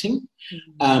operating.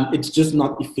 It's just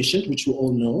not efficient, which we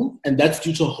all know, and that's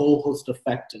due to a whole host of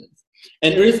factors.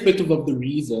 And irrespective of the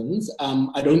reasons,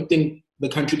 I don't think the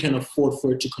country can afford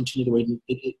for it to continue the way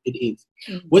it is.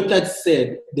 With that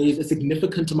said, there is a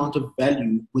significant amount of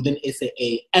value within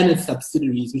SAA and its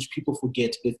subsidiaries, which people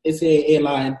forget. There's SAA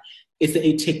Airline,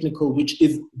 SAA Technical, which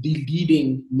is the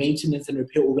leading maintenance and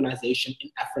repair organization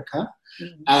in Africa,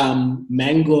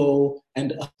 Mango,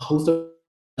 and a host of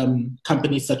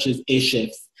companies such as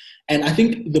Airchefs. And I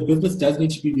think the business does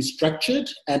need to be restructured,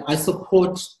 and I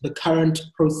support the current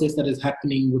process that is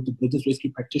happening with the business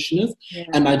rescue practitioners,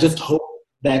 and I just hope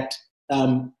that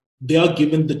they are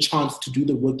given the chance to do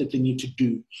the work that they need to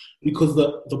do, because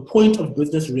the point of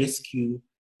business rescue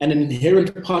and an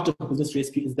inherent part of business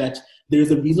rescue is that there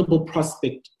is a reasonable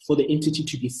prospect for the entity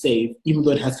to be saved, even though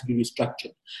it has to be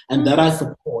restructured. And that I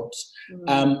support.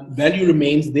 Value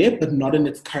remains there, but not in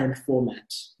its current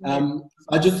format.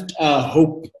 I just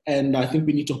hope, and I think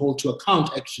we need to hold to account,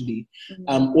 actually,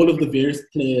 all of the various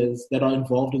players that are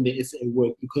involved in the SA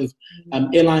work, because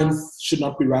airlines should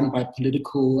not be run by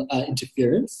political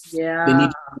interference. They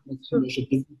need to be commercial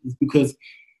businesses, because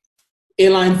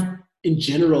airlines in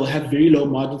general have very low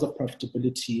margins of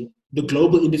profitability. The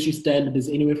global industry standard is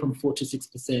anywhere from 4 to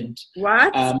 6%.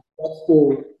 What?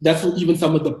 That's for even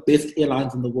some of the best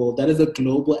airlines in the world. That is a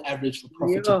global average for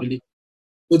profitability.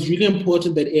 So it's really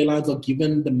important that airlines are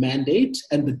given the mandate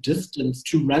and the distance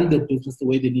to run their business the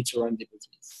way they need to run their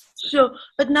business. Sure,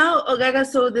 but now, Ogaga,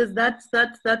 so there's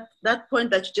that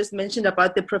point that you just mentioned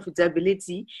about the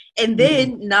profitability, and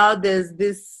then now there's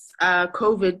this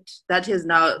COVID that has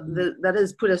now that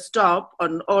has put a stop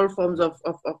on all forms of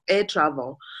air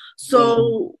travel.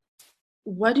 So,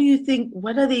 what do you think?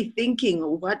 What are they thinking?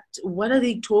 What are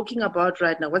they talking about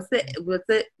right now? What's the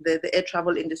air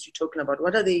travel industry talking about?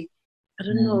 What are they? I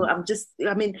don't know.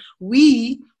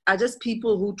 We are just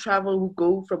people who travel, who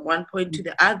go from one point to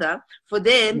the other. For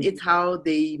them, it's how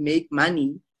they make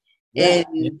money.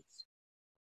 And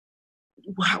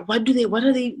what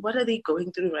are they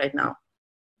going through right now?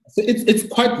 So it's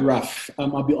quite rough,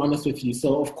 I'll be honest with you.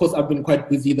 So, of course, I've been quite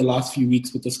busy the last few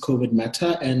weeks with this COVID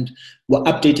matter, and we're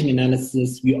updating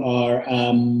analysis. We are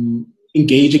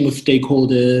engaging with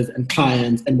stakeholders and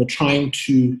clients, and we're trying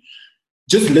to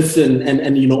just listen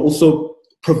and also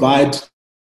provide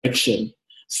direction.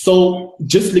 So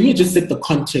let me set the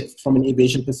context from an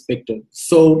aviation perspective.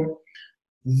 So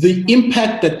the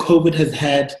impact that COVID has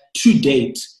had to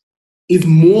date is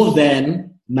more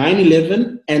than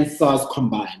 9/11 and SARS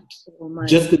combined. Oh my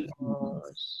gosh.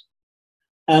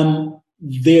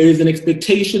 There is an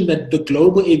expectation that the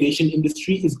global aviation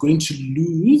industry is going to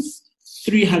lose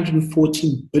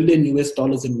 $314 billion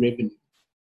in revenue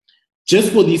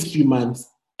just for these few months.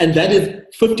 And that is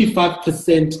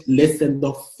 55% less than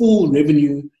the full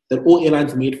revenue that all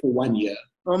airlines made for 1 year.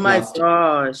 Oh my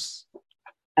gosh.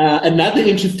 Another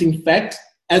interesting fact,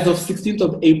 as of 16th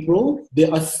of April,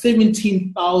 there are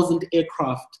 17,000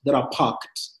 aircraft that are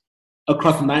parked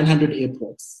across 900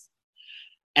 airports.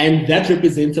 And that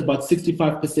represents about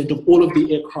 65% of all of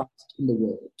the aircraft in the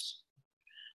world.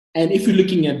 And if you're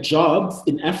looking at jobs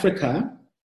in Africa,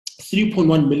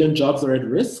 3.1 million jobs are at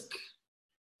risk.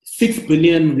 6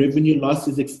 billion revenue loss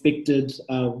is expected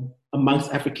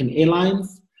amongst African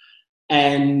airlines.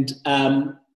 And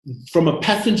from a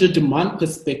passenger demand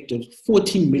perspective,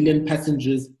 14 million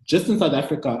passengers just in South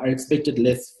Africa are expected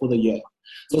less for the year.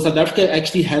 So South Africa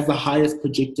actually has the highest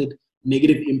projected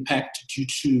negative impact due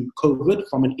to COVID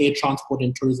from an air transport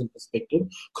and tourism perspective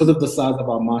because of the size of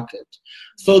our market.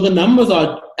 So the numbers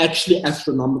are actually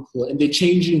astronomical, and they're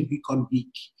changing week on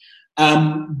week.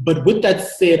 But with that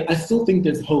said, I still think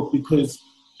there's hope, because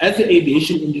as the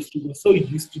aviation industry, we're so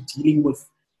used to dealing with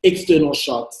external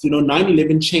shocks.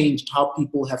 9/11 changed how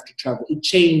people have to travel. It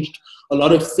changed a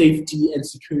lot of safety and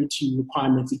security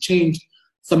requirements. It changed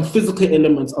some physical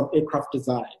elements of aircraft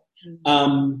design.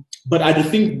 But I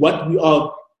think what we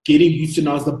are getting used to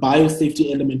now is the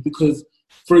biosafety element, because,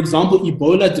 for example,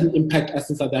 Ebola didn't impact us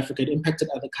in South Africa. It impacted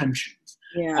other countries.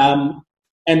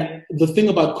 And the thing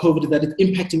about COVID is that it's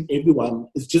impacting everyone.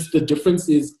 It's just the difference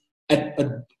is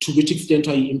to which extent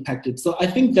are you impacted. So I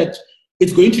think that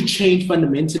it's going to change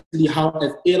fundamentally how,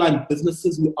 as airline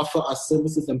businesses, we offer our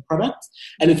services and products,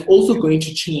 and it's also going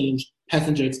to change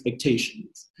passenger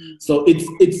expectations. So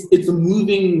it's a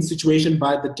moving situation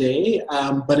by the day,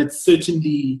 but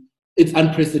it's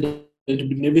unprecedented.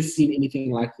 We've never seen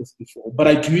anything like this before. But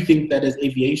I do think that as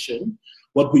aviation,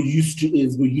 what we're used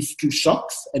to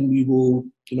shocks, and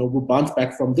we'll bounce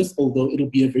back from this, although it'll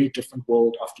be a very different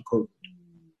world after COVID.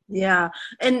 Yeah,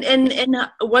 and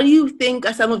what do you think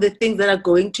are some of the things that are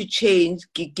going to change,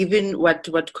 given what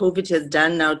COVID has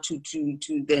done now to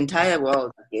the entire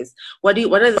world? I guess. What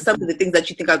are some of the things that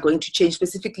you think are going to change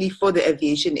specifically for the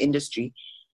aviation industry?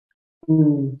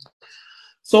 Mm.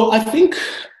 So I think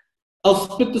I'll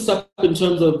split this up in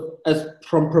terms of as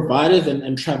from providers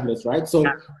and travelers, right? So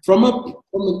from an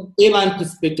airline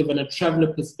perspective and a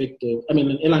traveler perspective, I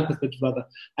mean an airline perspective rather,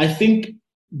 I think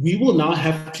we will now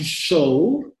have to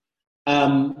show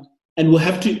and we'll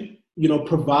have to,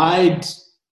 provide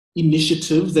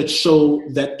initiatives that show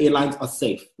that airlines are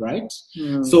safe, right?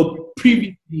 So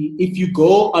previously, only if you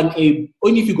go on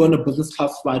a business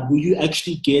class flight, will you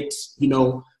actually get,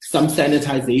 some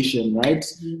sanitization, right?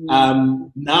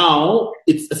 Now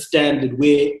it's a standard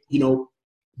where,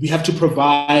 we have to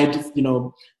provide,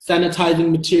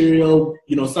 sanitizing material.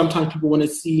 Sometimes people want to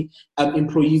see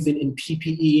employees in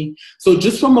PPE. So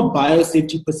just from a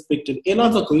biosafety perspective,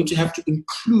 airlines are going to have to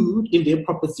include in their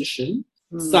proposition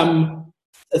some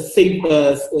safe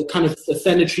kind of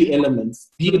sanitary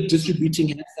elements, be it distributing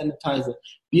hand sanitizer,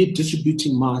 be it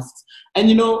distributing masks.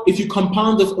 And, if you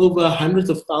compound this over hundreds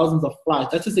of thousands of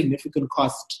flights, that's a significant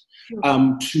cost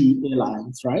to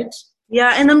airlines, right?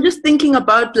 Yeah, and I'm just thinking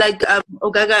about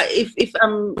Ogaga,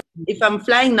 if I'm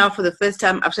flying now for the first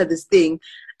time after this thing,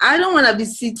 I don't want to be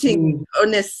sitting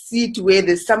on a seat where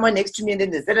there's someone next to me and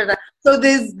then there's so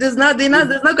there's not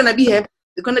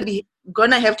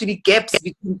gonna have to be gaps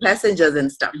between passengers and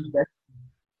stuff.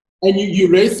 And you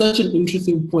raise such an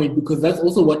interesting point, because that's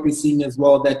also what we're seeing as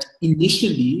well, that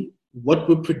initially what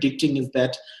we're predicting is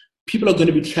that people are going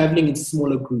to be traveling in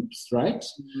smaller groups, right?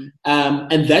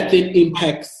 And that then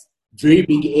impacts very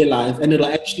big airlines, and it'll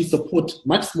actually support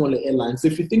much smaller airlines. So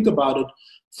if you think about it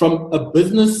from a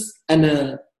business and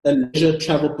a leisure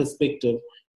travel perspective,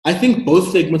 I think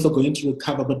both segments are going to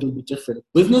recover, but they'll be different.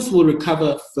 Business will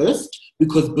recover first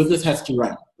because business has to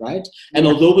run, right? And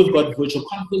although we've got virtual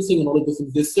conferencing and all of this,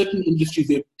 there's certain industries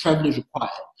where travel is required.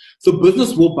 So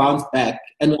business will bounce back,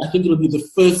 and I think it'll be the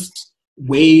first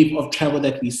wave of travel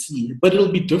that we see, but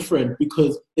it'll be different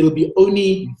because it'll be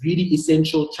only really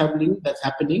essential traveling that's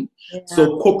happening.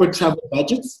 So corporate travel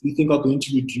budgets, we think, are going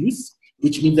to reduce,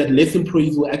 which means that less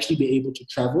employees will actually be able to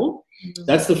travel.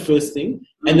 That's the first thing.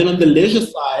 And then on the leisure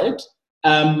side,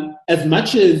 as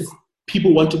much as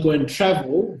people want to go and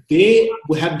travel, they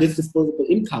will have this disposable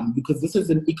income, because this is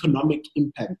an economic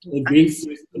impact, a very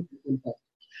serious impact.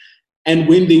 And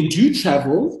when they do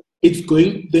travel,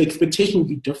 the expectation will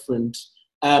be different.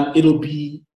 It'll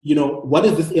be, what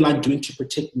is this airline doing to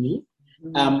protect me?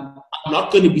 I'm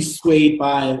not going to be swayed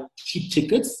by cheap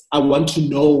tickets. I want to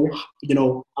know,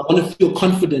 I want to feel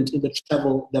confident in the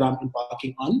travel that I'm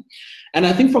embarking on. And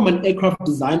I think from an aircraft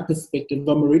design perspective,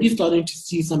 I'm already starting to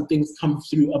see some things come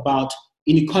through about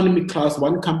in economy class.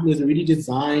 One company has already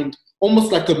designed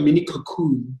almost like a mini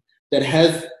cocoon that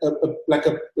has like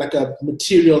a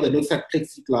material that looks like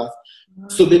plexiglass,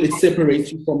 so that it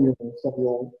separates you from your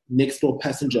next door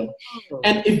passenger.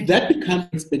 And if that becomes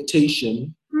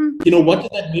expectation, what does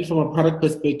that mean from a product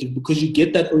perspective? Because you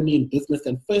get that only in business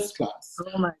and first class.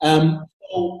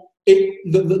 So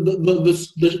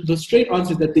the straight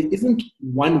answer is that there isn't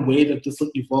one way that this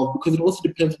will evolve, because it also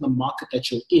depends on the market that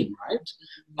you're in, right?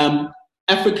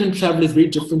 African travel is very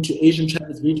different to Asian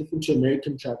travel, is very different to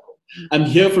American travel.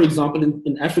 Here, for example,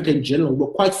 in Africa in general, we're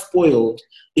quite spoiled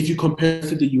if you compare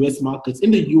to the US markets.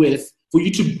 In the US, for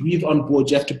you to breathe on board,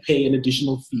 you have to pay an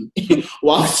additional fee.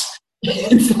 Whilst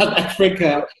in South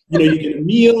Africa, you get a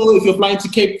meal if you're flying to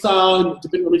Cape Town,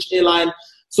 depending on which airline.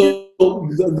 So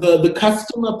the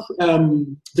customer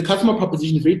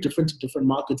proposition is very different to different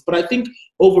markets. But I think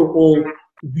overall,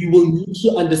 we will need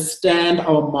to understand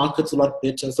our markets a lot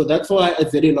better. So that's why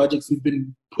at ZaRadiologics, we've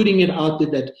been putting it out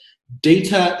there that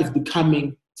data is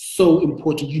becoming so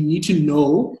important. You need to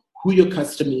know who your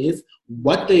customer is,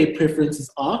 what their preferences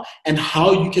are, and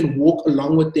how you can walk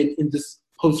along with them in this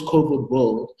post-COVID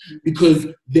world, because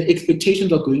the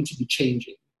expectations are going to be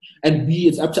changing. And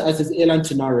it's up to us as airlines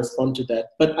to now respond to that.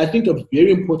 But I think a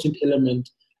very important element,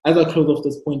 as I close off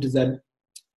this point, is that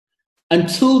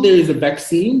until there is a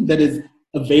vaccine that is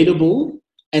available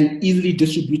and easily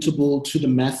distributable to the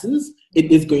masses,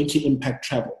 it is going to impact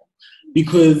travel.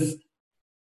 Because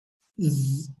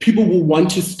people will want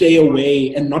to stay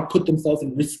away and not put themselves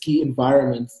in risky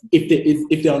environments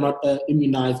if they are not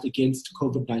immunized against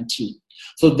COVID-19.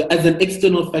 So as an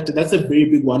external factor, that's a very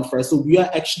big one for us. So we are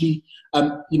actually,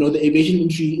 the aviation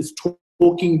industry is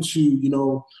talking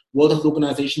to, World Health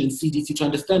Organization and CDC to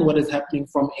understand what is happening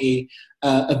from a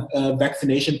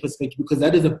vaccination perspective, because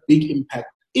that is a big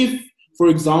impact. If, for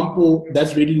example,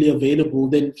 that's readily available,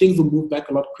 then things will move back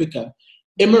a lot quicker.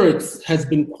 Emirates has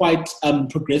been quite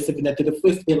progressive in that they're the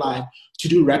first airline to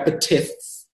do rapid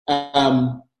tests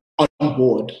on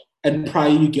board and prior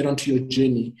you get onto your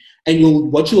journey.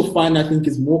 And what you'll find, I think,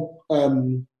 is more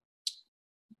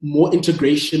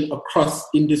integration across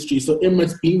industry. So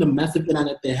Emirates, being the massive airline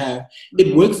that they have,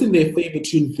 it works in their favor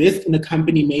to invest in a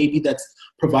company maybe that's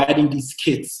providing these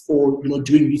kits or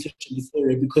doing research in this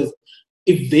area, because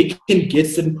if they can get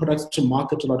certain products to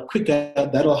market a lot quicker,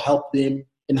 that'll help them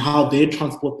in how they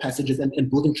transport passengers and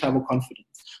building travel confidence.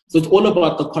 So it's all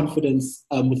about the confidence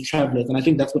with travelers, and I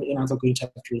think that's what airlines are going to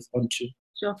have to respond to.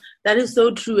 Sure, that is so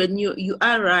true, and you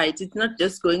are right. It's not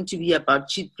just going to be about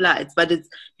cheap flights, but it's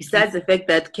besides the fact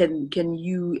that can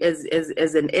you as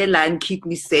an airline keep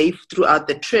me safe throughout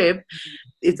the trip.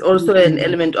 It's also an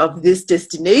element of this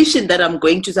destination that I'm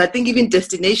going to. So I think even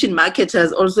destination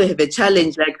marketers also have a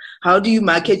challenge. Like, how do you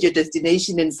market your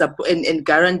destination and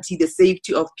guarantee the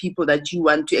safety of people that you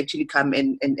want to actually come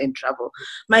and travel?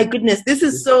 My goodness, this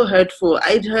is so hurtful.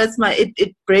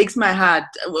 It breaks my heart.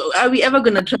 Are we ever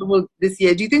going to travel this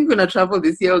year? Do you think we're going to travel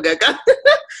this year, Gaga?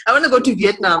 I want to go to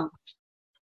Vietnam.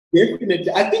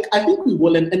 Definitely. I think we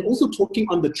will. And also talking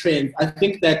on the trends, I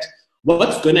think that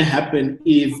what's going to happen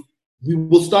is we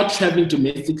will start traveling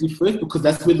domestically first, because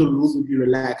that's where the rules will be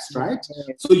relaxed, right?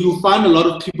 So you'll find a lot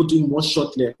of people doing more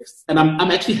short lifts. And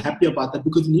I'm actually happy about that,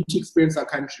 because you need to experience our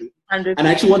country. 100%. And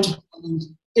I actually want to challenge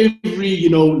every,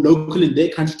 local in their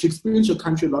country to experience your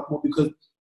country a lot more, because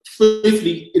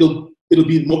firstly, it'll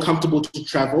be more comfortable to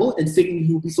travel, and secondly,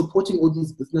 you'll be supporting all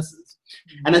these businesses.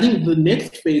 And I think the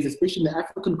next phase, especially in the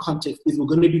African context, is we're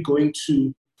going to be going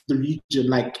to the region,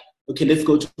 like, okay, let's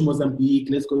go to Mozambique,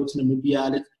 let's go to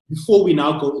Namibia, before we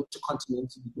now go into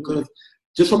continental, because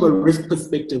just from a risk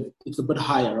perspective, it's a bit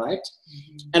higher, right?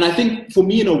 And I think for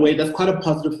me, in a way, that's quite a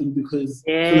positive thing, because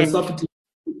philosophically,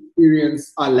 we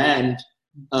experience our land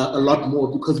a lot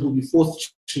more, because we'll be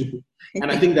forced to. And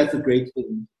I think that's a great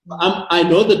thing. I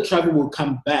know that travel will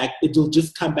come back. It'll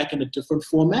just come back in a different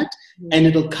format, and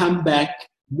it'll come back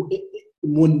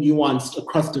more nuanced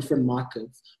across different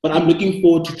markets. But I'm looking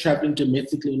forward to traveling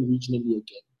domestically and regionally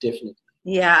again, definitely.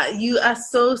 Yeah, you are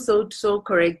so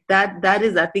correct. That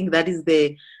is, I think that is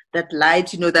that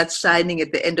light, that's shining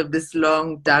at the end of this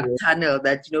long, dark tunnel,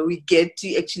 that, we get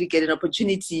to actually get an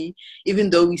opportunity,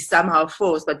 even though we somehow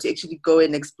forced, but to actually go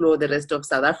and explore the rest of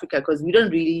South Africa, because we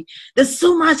don't really, there's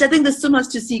so much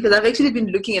to see, because I've actually been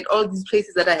looking at all these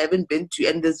places that I haven't been to,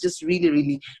 and there's just really,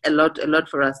 really a lot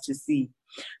for us to see.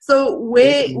 So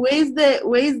where's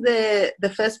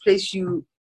the first place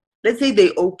let's say they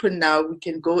open now, we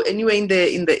can go anywhere in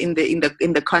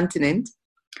the continent.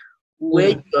 Where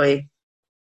you going?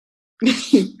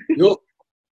 That's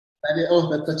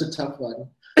such a tough one.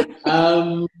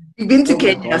 You've been to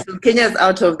Kenya, so Kenya's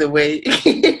out of the way. Let's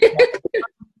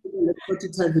go to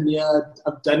Tanzania.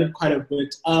 I've done it quite a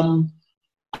bit. I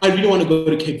really want to go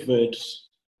to Cape Verde.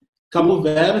 Cabo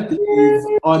Verde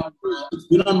it's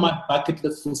been on my bucket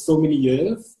list for so many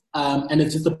years. And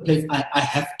it's just a place I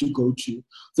have to go to.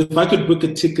 So if I could book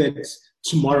a ticket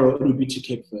tomorrow, it would be to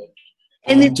Cape Verde.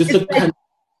 And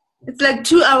it's like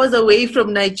 2 hours away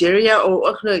from Nigeria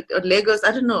or Lagos.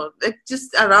 I don't know, like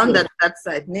just around that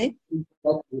side, ne?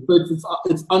 Exactly. So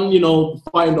it's on the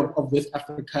far end of West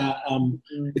Africa.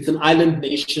 It's an island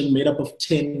nation made up of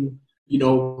 10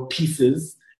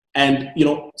 pieces, and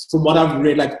from what I've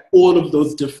read, like all of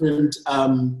those different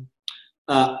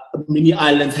mini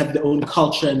islands have their own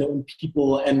culture and their own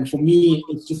people. And for me,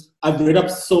 it's just, I've read up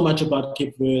so much about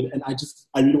Cape Verde, and I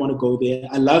really want to go there.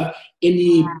 I love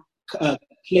any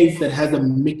place that has a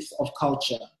mix of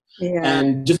culture.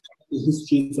 And just the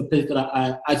history. It's a place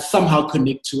that I somehow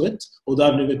connect to it, although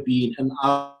I've never been, and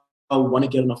I want to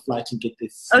get on a flight and get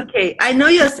this. Okay, I know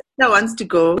your sister wants to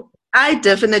go. I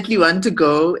definitely want to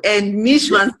go, and Mish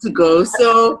wants to go.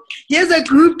 So here's a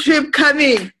group trip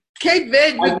coming. Cape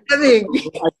Verde, we're coming.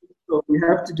 So we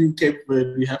have to do Cape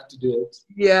Verde. We have to do it.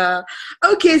 Yeah.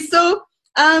 Okay. So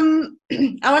I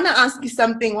want to ask you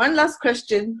something. One last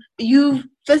question.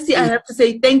 Firstly, I have to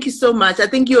say thank you so much. I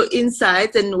think your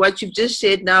insights and what you've just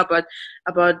shared now about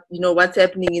what's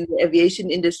happening in the aviation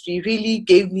industry really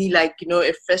gave me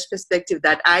a fresh perspective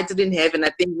that I didn't have, and I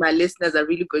think my listeners are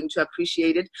really going to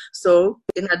appreciate it. So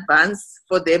in advance,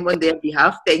 for them on their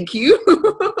behalf, thank you.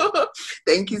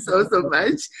 Thank you so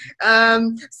much.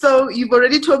 So you've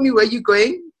already told me where you're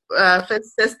going.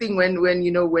 First thing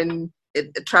when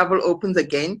travel opens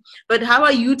again. But how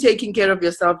are you taking care of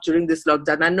yourself during this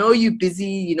lockdown? I know you're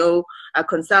busy,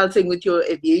 consulting with your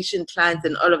aviation clients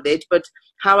and all of that, but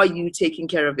how are you taking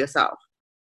care of yourself?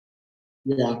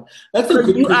 Yeah, that's a good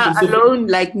question. You question. are alone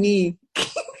like me.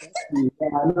 Yeah,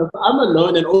 no, so I'm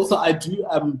alone, and also I do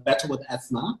battle with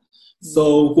asthma.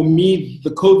 So for me,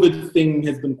 the COVID thing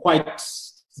has been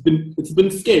it's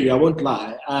been scary. I won't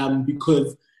lie,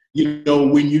 because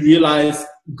when you realize,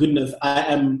 goodness, I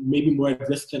am maybe more at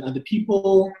risk than other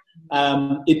people.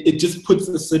 It just puts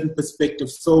a certain perspective.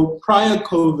 So prior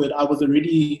COVID, I was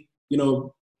already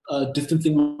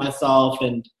distancing myself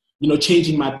and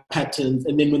changing my patterns.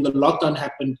 And then when the lockdown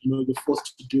happened, you're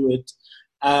forced to do it.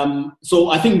 So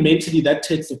I think mentally that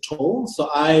takes a toll. So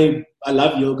I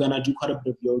love yoga, and I do quite a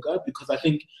bit of yoga because I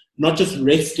think not just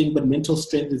resting, but mental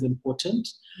strength is important.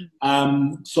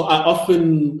 So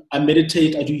I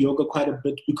meditate, I do yoga quite a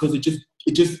bit because it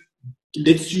just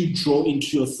lets you draw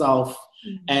into yourself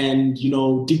and,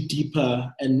 dig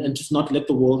deeper and just not let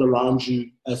the world around you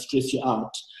stress you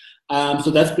out. So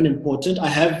that's been important. I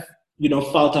have,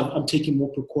 felt I'm taking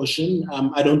more precaution.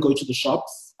 I don't go to the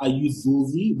shops. I use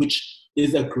Zulzi, which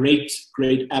is a great,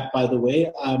 great app, by the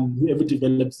way. Whoever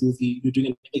developed Zulzi, you're doing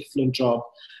an excellent job.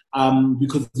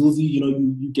 Because Zulzi,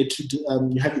 you get to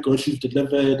you have your groceries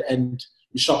delivered and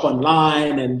you shop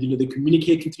online, and they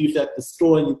communicate with you at the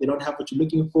store and they don't have what you're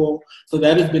looking for. So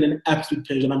that has been an absolute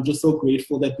pleasure, and I'm just so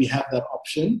grateful that we have that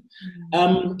option.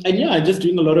 And yeah, just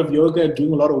doing a lot of yoga,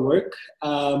 doing a lot of work,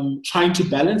 trying to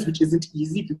balance, which isn't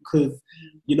easy because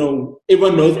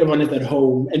everyone knows everyone is at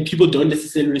home and people don't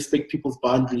necessarily respect people's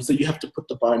boundaries. So you have to put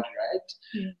the boundary,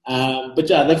 right? But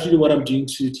yeah, that's really what I'm doing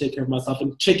to take care of myself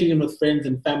and checking in with friends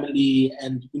and family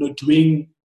and, doing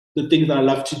the things that I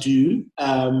love to do.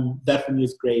 That for me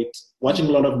is great. Watching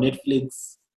a lot of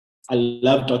Netflix. I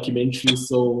love documentaries.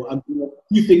 So I'm doing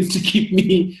a few things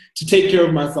to take care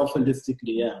of myself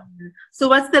holistically. Yeah. So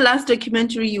what's the last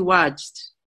documentary you watched?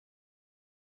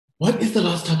 What is the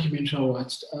last documentary I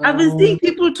watched? I've been seeing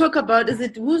people talk about,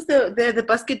 who's the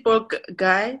basketball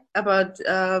guy about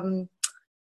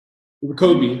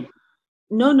Kobe?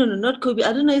 No, not Kobe.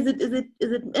 I don't know. Is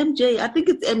it MJ? I think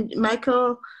it's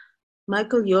Michael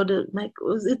Jordan.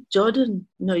 Was it Jordan?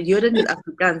 No, Jordan is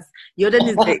Afrikaans. Jordan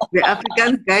is the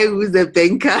Afrikaans guy who's a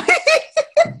banker.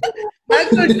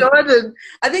 Michael Jordan.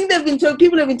 I think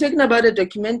people have been talking about a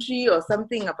documentary or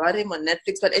something about him on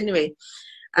Netflix. But anyway.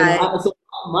 So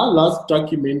my last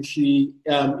documentary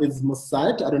is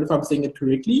Mossad. I don't know if I'm saying it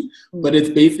correctly, but it's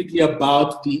basically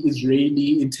about the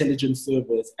Israeli intelligence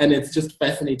service, and it's just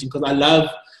fascinating because I love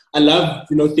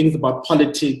things about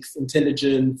politics,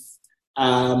 intelligence,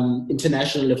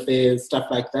 international affairs, stuff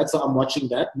like that. So I'm watching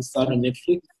that. Mossad on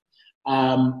Netflix,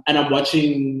 and I'm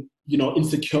watching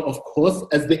Insecure, of course,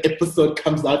 as the episode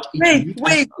comes out.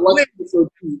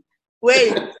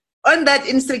 Wait. On that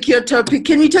Insecure topic,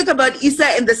 can we talk about Issa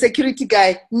and the security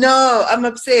guy? No, I'm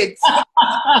upset.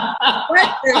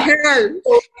 What the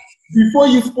hell? Before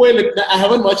you spoil it, I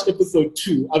haven't watched episode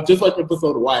 2. I've just watched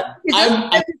episode 1.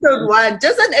 Episode 1.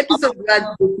 Just on episode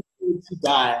 1.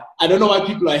 Guy. I don't know why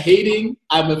people are hating.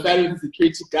 I'm a fan of the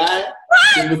security guy.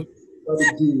 That's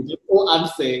all I'm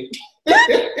saying.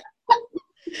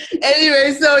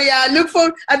 Anyway, so yeah, look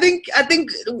for. I think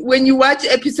when you watch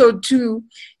episode 2,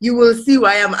 you will see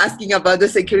why I'm asking about the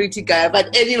security guy.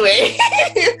 But anyway,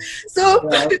 so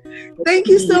thank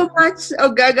you so much,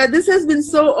 Ogaga. This has been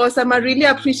so awesome. I really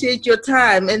appreciate your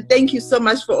time, and thank you so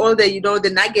much for all the the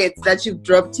nuggets that you've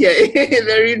dropped here.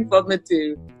 Very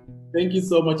informative. Thank you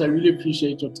so much. I really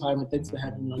appreciate your time, and thanks for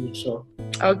having me on your show.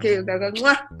 Okay,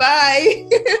 Ogaga. Bye.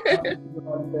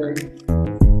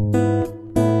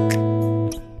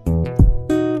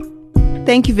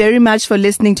 Thank you very much for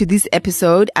listening to this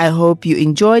episode. I hope you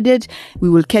enjoyed it. We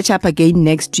will catch up again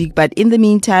next week. But in the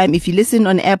meantime, if you listen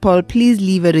on Apple, please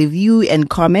leave a review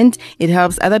and comment. It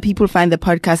helps other people find the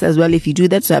podcast as well if you do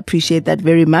that. So I appreciate that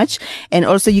very much. And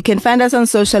also you can find us on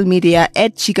social media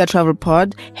at Chika Travel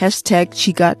Pod,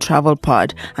 #Chika Travel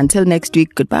Pod. Until next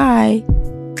week, goodbye.